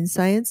real brain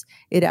science.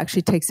 It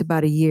actually takes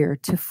about a year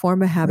to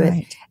form a habit.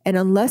 Right. And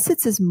unless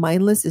it's as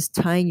mindless as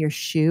tying your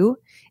shoe,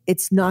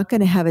 it's not going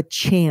to have a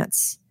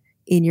chance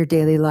in your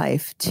daily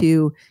life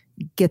to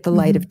get the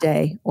light of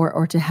day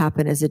or to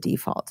happen as a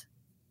default.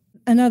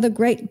 Another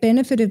great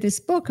benefit of this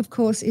book, of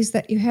course, is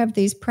that you have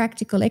these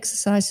practical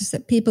exercises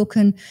that people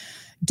can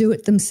do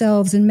it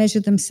themselves and measure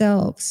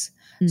themselves.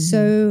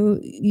 So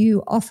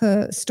you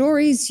offer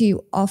stories,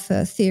 you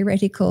offer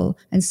theoretical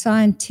and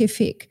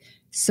scientific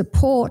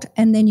support,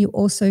 and then you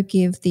also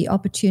give the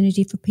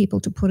opportunity for people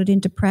to put it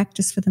into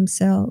practice for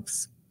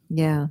themselves.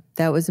 Yeah,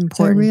 that was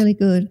important. So really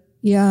good.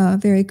 Yeah,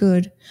 very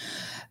good.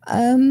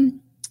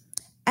 And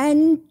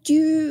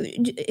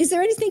is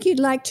there anything you'd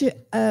like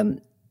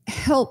to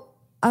help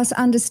us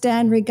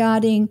understand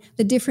regarding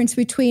the difference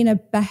between a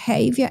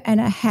behavior and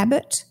a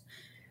habit?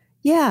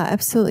 Yeah,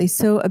 absolutely.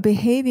 So a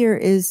behavior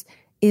is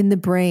in the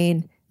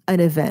brain an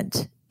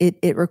event.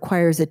 It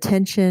requires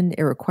attention.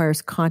 It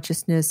requires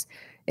consciousness.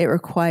 It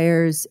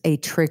requires a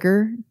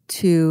trigger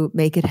to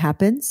make it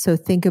happen. So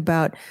think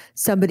about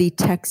somebody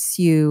texts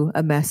you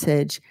a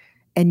message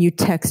and you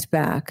text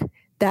back.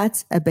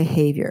 That's a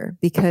behavior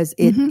because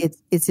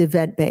it's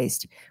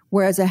event-based.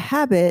 Whereas a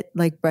habit,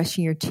 like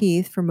brushing your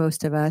teeth for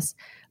most of us,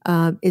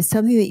 is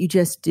something that you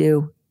just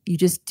do. You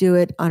just do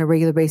it on a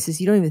regular basis.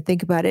 You don't even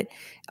think about it.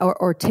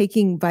 Or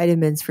taking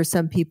vitamins for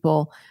some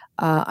people.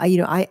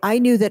 I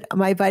knew that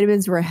my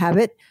vitamins were a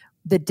habit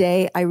the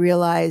day I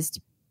realized,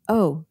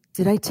 oh,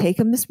 did I take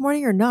them this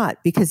morning or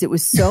not? Because it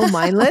was so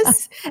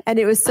mindless and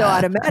it was so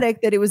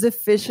automatic that it was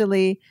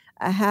officially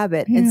a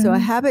habit. Yeah. And so a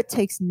habit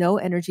takes no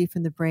energy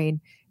from the brain.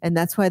 And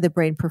that's why the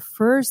brain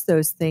prefers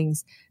those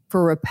things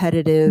for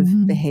repetitive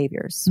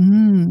behaviors.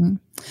 And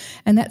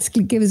that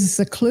gives us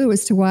a clue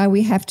as to why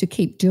we have to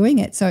keep doing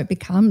it so it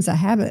becomes a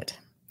habit.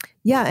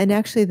 Yeah, and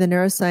actually the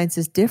neuroscience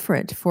is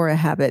different for a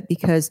habit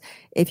because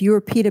if you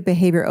repeat a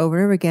behavior over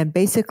and over again,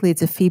 basically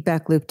it's a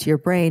feedback loop to your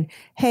brain.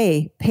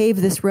 Hey, pave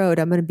this road.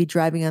 I'm going to be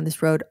driving on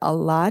this road a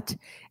lot.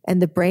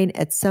 And the brain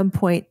at some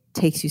point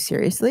takes you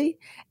seriously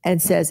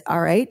and says,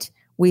 all right,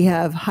 we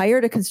have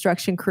hired a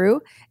construction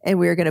crew and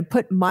we're going to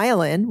put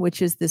myelin,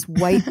 which is this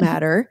white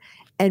matter,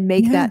 and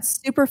make that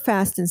super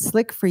fast and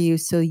slick for you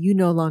so you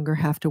no longer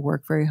have to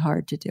work very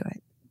hard to do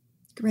it.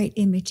 Great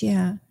image,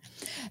 yeah.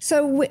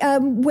 So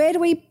where do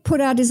we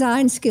put our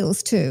design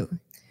skills to?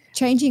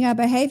 Changing our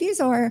behaviors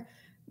or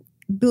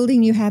building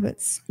new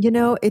habits?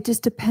 It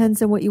just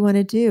depends on what you want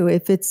to do.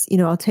 If it's,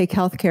 I'll take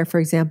healthcare, for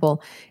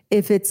example.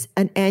 If it's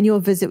an annual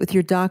visit with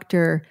your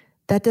doctor,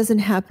 that doesn't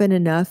happen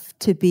enough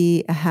to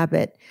be a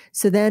habit.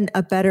 So then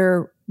a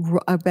better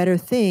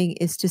thing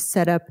is to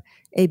set up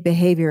a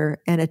behavior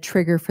and a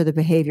trigger for the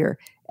behavior.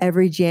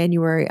 Every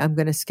January, I'm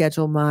going to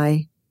schedule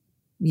my,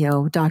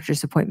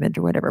 doctor's appointment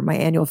or whatever, my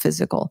annual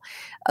physical.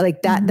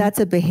 Like that, that's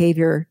a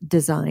behavior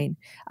design.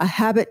 A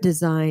habit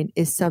design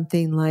is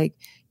something like,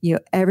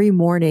 every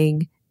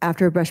morning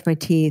after I brush my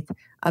teeth,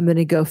 I'm going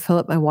to go fill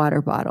up my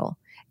water bottle.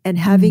 And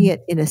having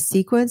it in a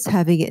sequence,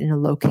 having it in a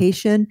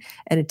location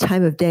and a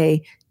time of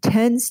day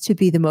tends to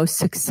be the most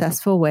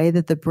successful way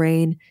that the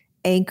brain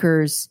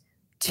anchors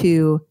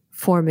to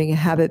forming a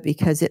habit,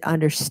 because it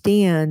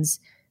understands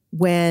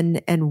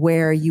when and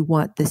where you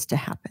want this to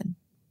happen.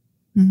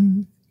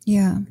 Mm-hmm.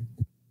 Yeah.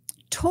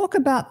 Talk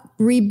about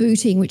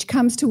rebooting, which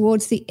comes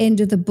towards the end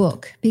of the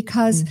book,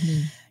 because,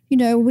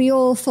 we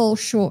all fall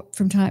short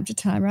from time to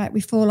time, right?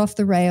 We fall off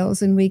the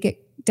rails and we get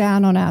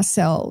down on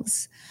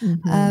ourselves.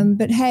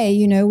 But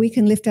hey, we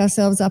can lift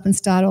ourselves up and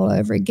start all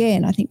over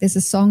again. I think there's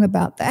a song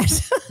about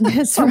that.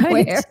 That's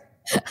right.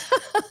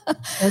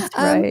 That's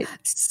right.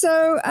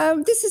 So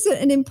this is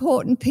an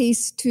important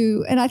piece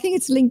too, and I think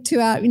it's linked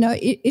to our,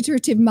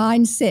 iterative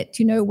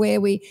mindset,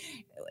 where we,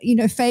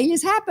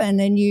 failures happen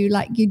and you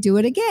do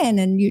it again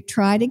and you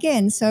try it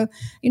again. So,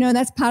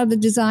 that's part of the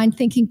design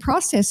thinking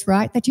process,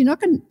 right? That you're not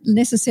going to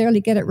necessarily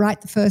get it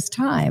right the first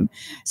time.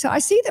 So I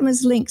see them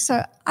as linked.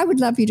 So I would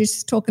love you to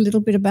just talk a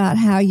little bit about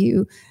how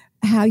you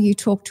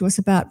talk to us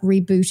about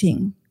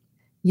rebooting.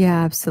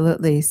 Yeah,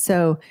 absolutely.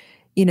 So,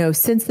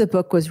 since the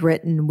book was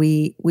written,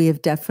 we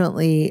have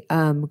definitely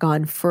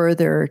gone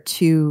further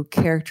to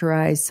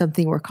characterize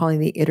something we're calling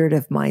the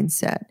iterative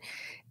mindset.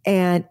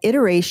 And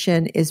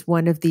iteration is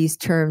one of these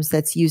terms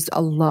that's used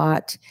a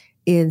lot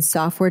in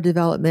software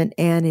development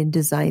and in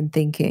design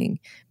thinking,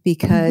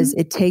 because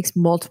it takes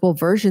multiple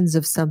versions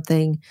of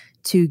something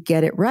to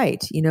get it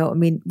right.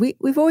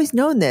 We've always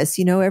known this.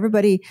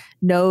 Everybody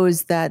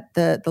knows that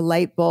the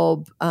light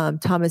bulb,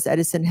 Thomas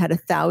Edison had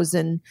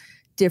 1,000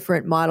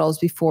 different models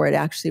before it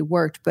actually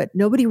worked, but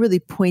nobody really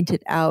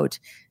pointed out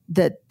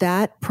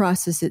that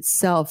process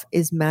itself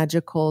is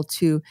magical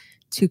to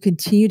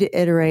continue to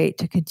iterate,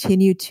 to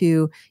continue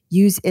to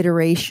use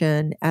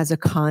iteration as a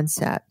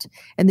concept.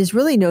 And there's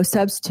really no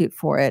substitute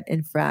for it,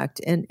 in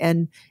fact. And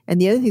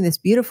the other thing that's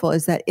beautiful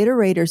is that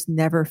iterators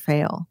never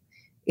fail.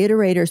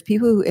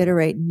 People who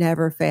iterate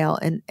never fail.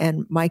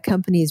 And my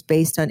company is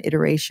based on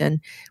iteration.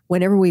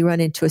 Whenever we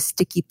run into a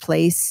sticky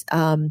place,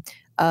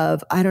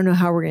 of, I don't know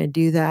how we're going to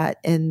do that.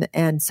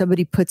 And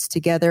somebody puts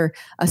together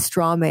a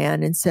straw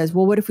man and says,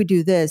 well, what if we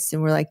do this?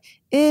 And we're like,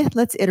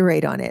 let's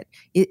iterate on it.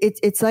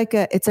 It's like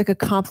a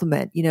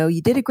compliment.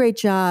 You did a great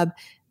job,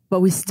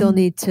 but we still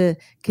need to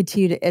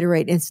continue to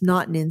iterate. And it's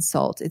not an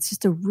insult. It's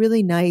just a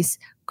really nice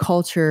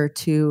culture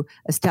to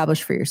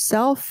establish for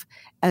yourself,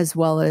 as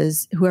well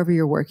as whoever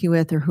you're working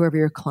with or whoever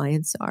your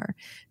clients are.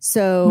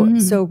 So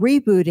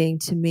rebooting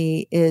to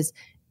me is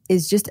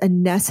just a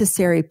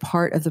necessary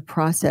part of the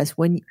process.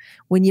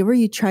 Whenever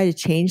you try to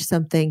change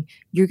something,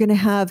 you're going to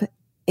have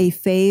a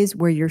phase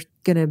where you're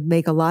going to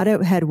make a lot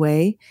of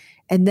headway,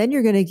 and then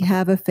you're going to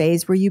have a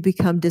phase where you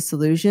become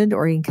disillusioned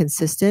or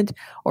inconsistent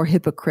or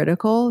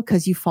hypocritical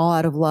because you fall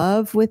out of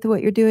love with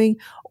what you're doing,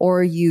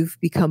 or you've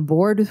become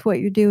bored with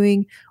what you're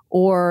doing,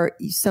 or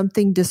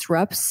something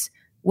disrupts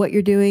what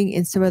you're doing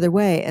in some other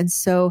way. And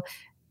so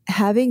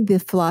having the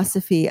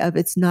philosophy of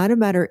it's not a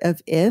matter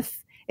of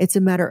if, it's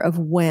a matter of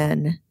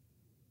when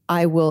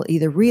I will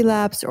either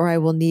relapse or I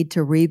will need to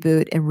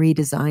reboot and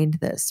redesign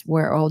this,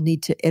 where I'll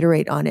need to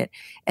iterate on it.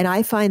 And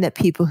I find that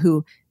people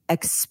who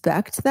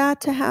expect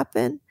that to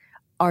happen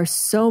are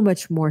so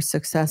much more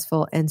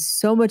successful and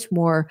so much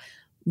more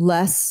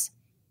less,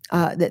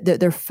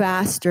 they're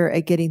faster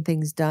at getting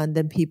things done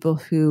than people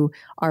who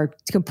are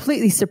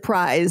completely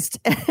surprised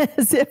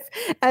as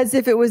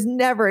if it was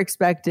never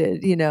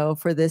expected,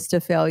 for this to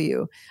fail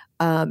you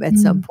at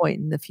some point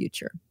in the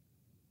future.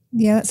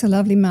 Yeah, that's a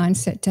lovely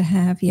mindset to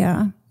have.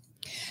 Yeah.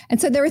 And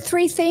so there are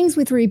three things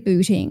with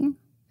rebooting.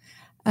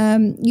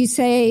 You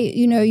say,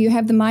 you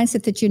have the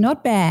mindset that you're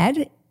not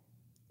bad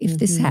if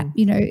this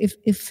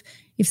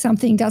if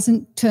something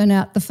doesn't turn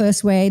out the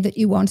first way that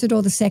you wanted,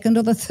 or the second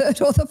or the third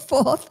or the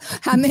fourth,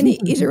 how many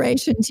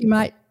iterations you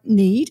might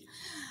need.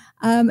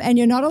 And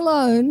you're not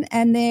alone,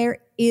 and there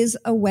is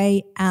a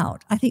way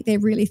out. I think they're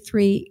really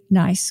three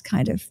nice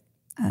kind of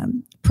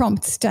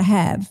prompts to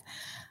have.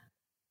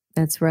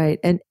 That's right.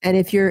 And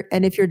if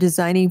you're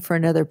designing for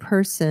another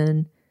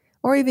person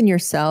or even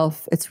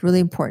yourself, it's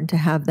really important to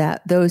have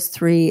those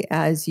three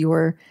as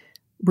your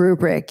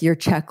rubric, your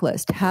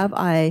checklist. Have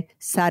I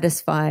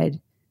satisfied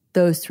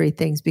those three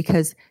things?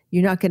 Because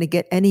you're not going to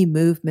get any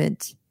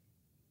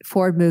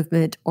forward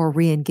movement or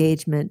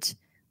re-engagement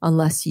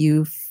unless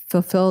you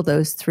fulfill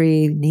those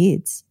 3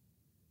 needs.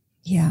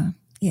 Yeah.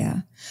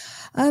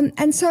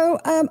 And so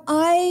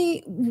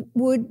I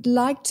would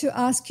like to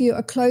ask you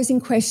a closing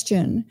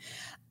question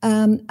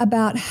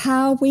about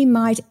how we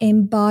might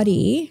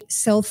embody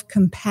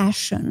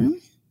self-compassion.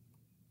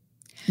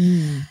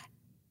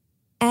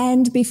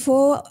 And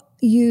before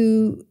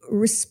you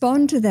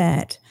respond to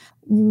that,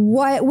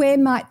 where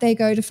might they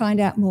go to find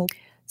out more?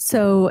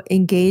 So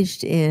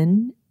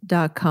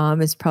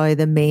engagedin.com is probably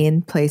the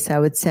main place I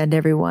would send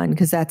everyone,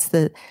 because that's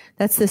the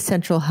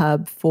central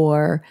hub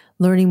for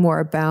learning more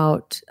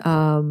about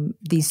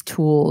these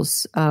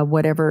tools,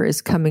 whatever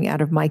is coming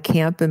out of my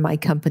camp and my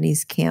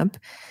company's camp.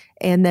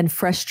 And then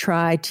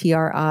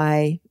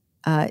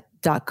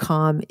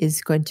FreshTry.com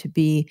is going to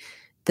be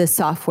the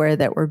software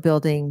that we're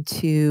building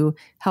to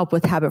help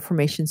with habit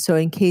formation. So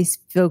in case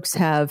folks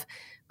have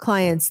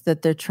clients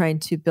that they're trying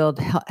to build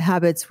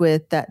habits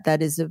with,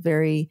 that is a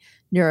very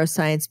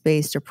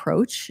neuroscience-based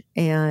approach,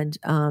 and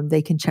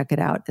they can check it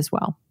out as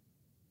well.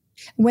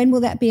 When will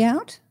that be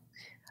out?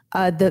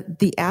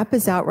 The app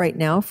is out right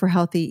now for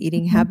healthy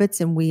eating habits,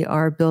 and we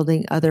are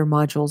building other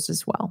modules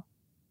as well.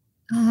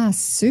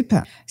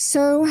 Super.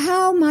 So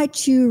how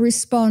might you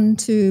respond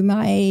to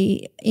my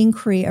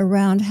inquiry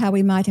around how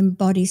we might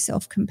embody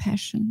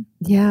self-compassion?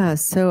 Yeah,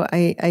 so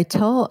I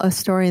tell a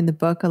story in the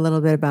book a little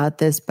bit about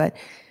this, but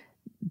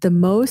the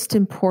most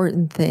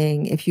important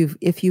thing, if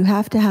you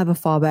have to have a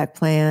fallback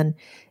plan,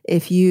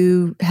 if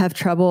you have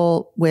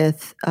trouble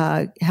with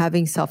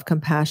having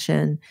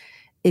self-compassion,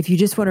 if you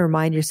just want to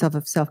remind yourself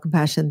of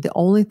self-compassion, the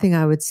only thing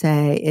I would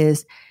say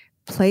is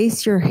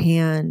place your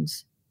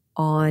hand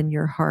on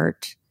your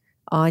heart,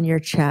 on your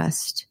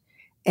chest,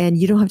 and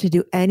you don't have to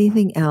do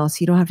anything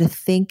else. You don't have to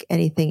think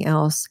anything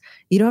else.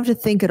 You don't have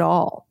to think at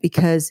all,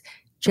 because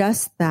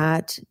just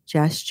that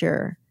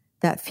gesture,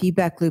 that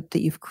feedback loop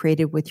that you've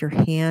created with your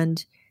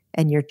hand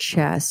and your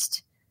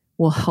chest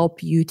will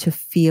help you to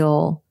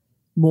feel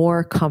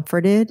more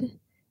comforted.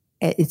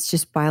 It's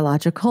just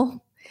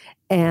biological,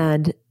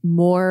 and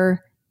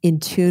more in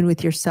tune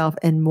with yourself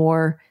and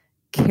more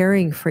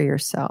caring for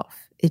yourself.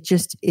 It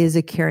just is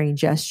a caring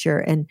gesture.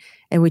 And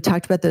we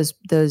talked about those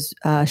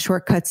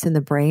shortcuts in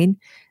the brain.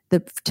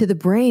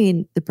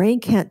 The brain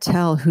can't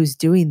tell who's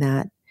doing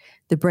that.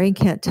 The brain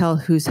can't tell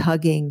who's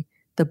hugging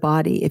the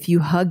body. If you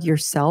hug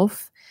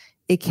yourself,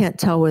 it can't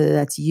tell whether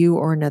that's you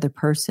or another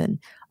person.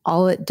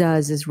 All it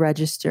does is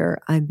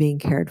register, I'm being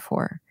cared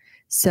for.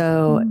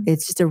 So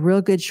it's just a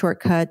real good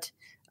shortcut.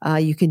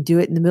 You can do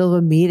it in the middle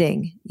of a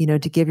meeting,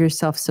 to give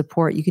yourself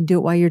support. You can do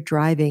it while you're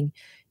driving.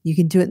 You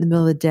can do it in the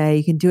middle of the day.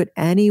 You can do it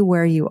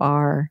anywhere you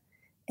are,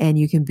 and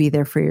you can be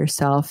there for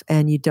yourself.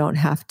 And you don't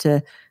have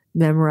to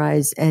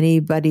memorize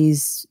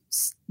anybody's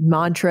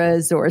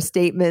mantras or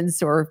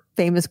statements or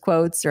famous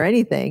quotes or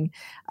anything,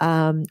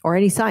 or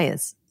any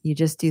science. You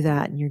just do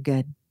that and you're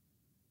good.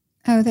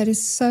 Oh, that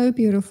is so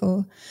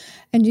beautiful.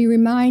 And you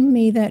remind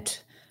me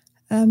that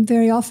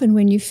very often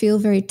when you feel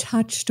very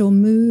touched or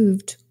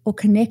moved or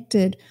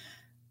connected,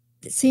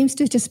 it seems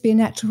to just be a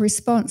natural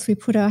response. We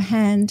put our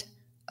hand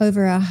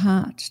over our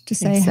heart to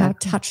say how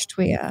touched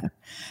we are.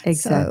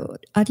 Exactly. So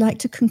I'd like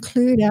to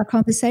conclude our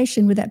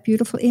conversation with that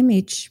beautiful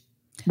image.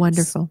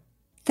 Wonderful.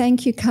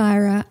 Thank you,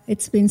 Kyra.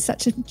 It's been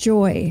such a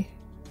joy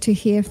to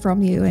hear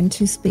from you and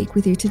to speak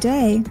with you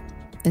today.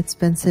 It's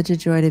been such a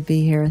joy to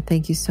be here.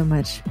 Thank you so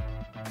much.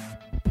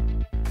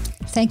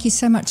 Thank you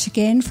so much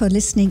again for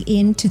listening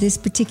in to this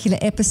particular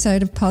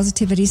episode of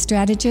Positivity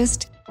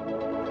Strategist.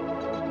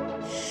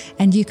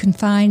 And you can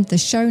find the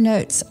show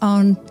notes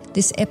on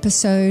this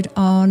episode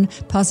on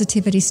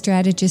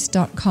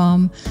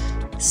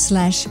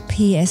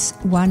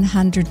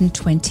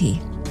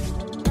positivitystrategist.com/PS120.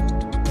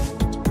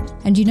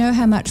 And you know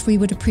how much we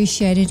would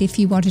appreciate it if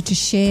you wanted to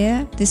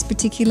share this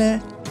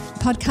particular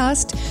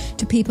podcast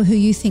to people who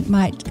you think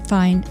might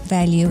find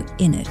value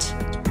in it.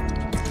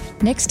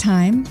 Next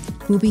time,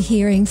 we'll be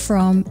hearing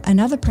from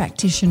another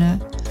practitioner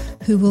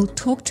who will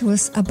talk to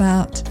us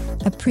about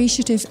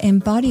appreciative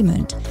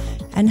embodiment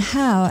and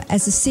how,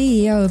 as the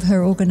CEO of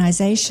her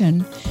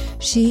organization,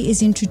 she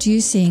is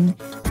introducing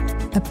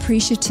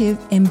appreciative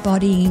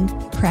embodying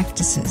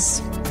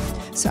practices.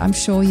 So I'm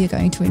sure you're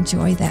going to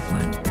enjoy that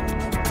one.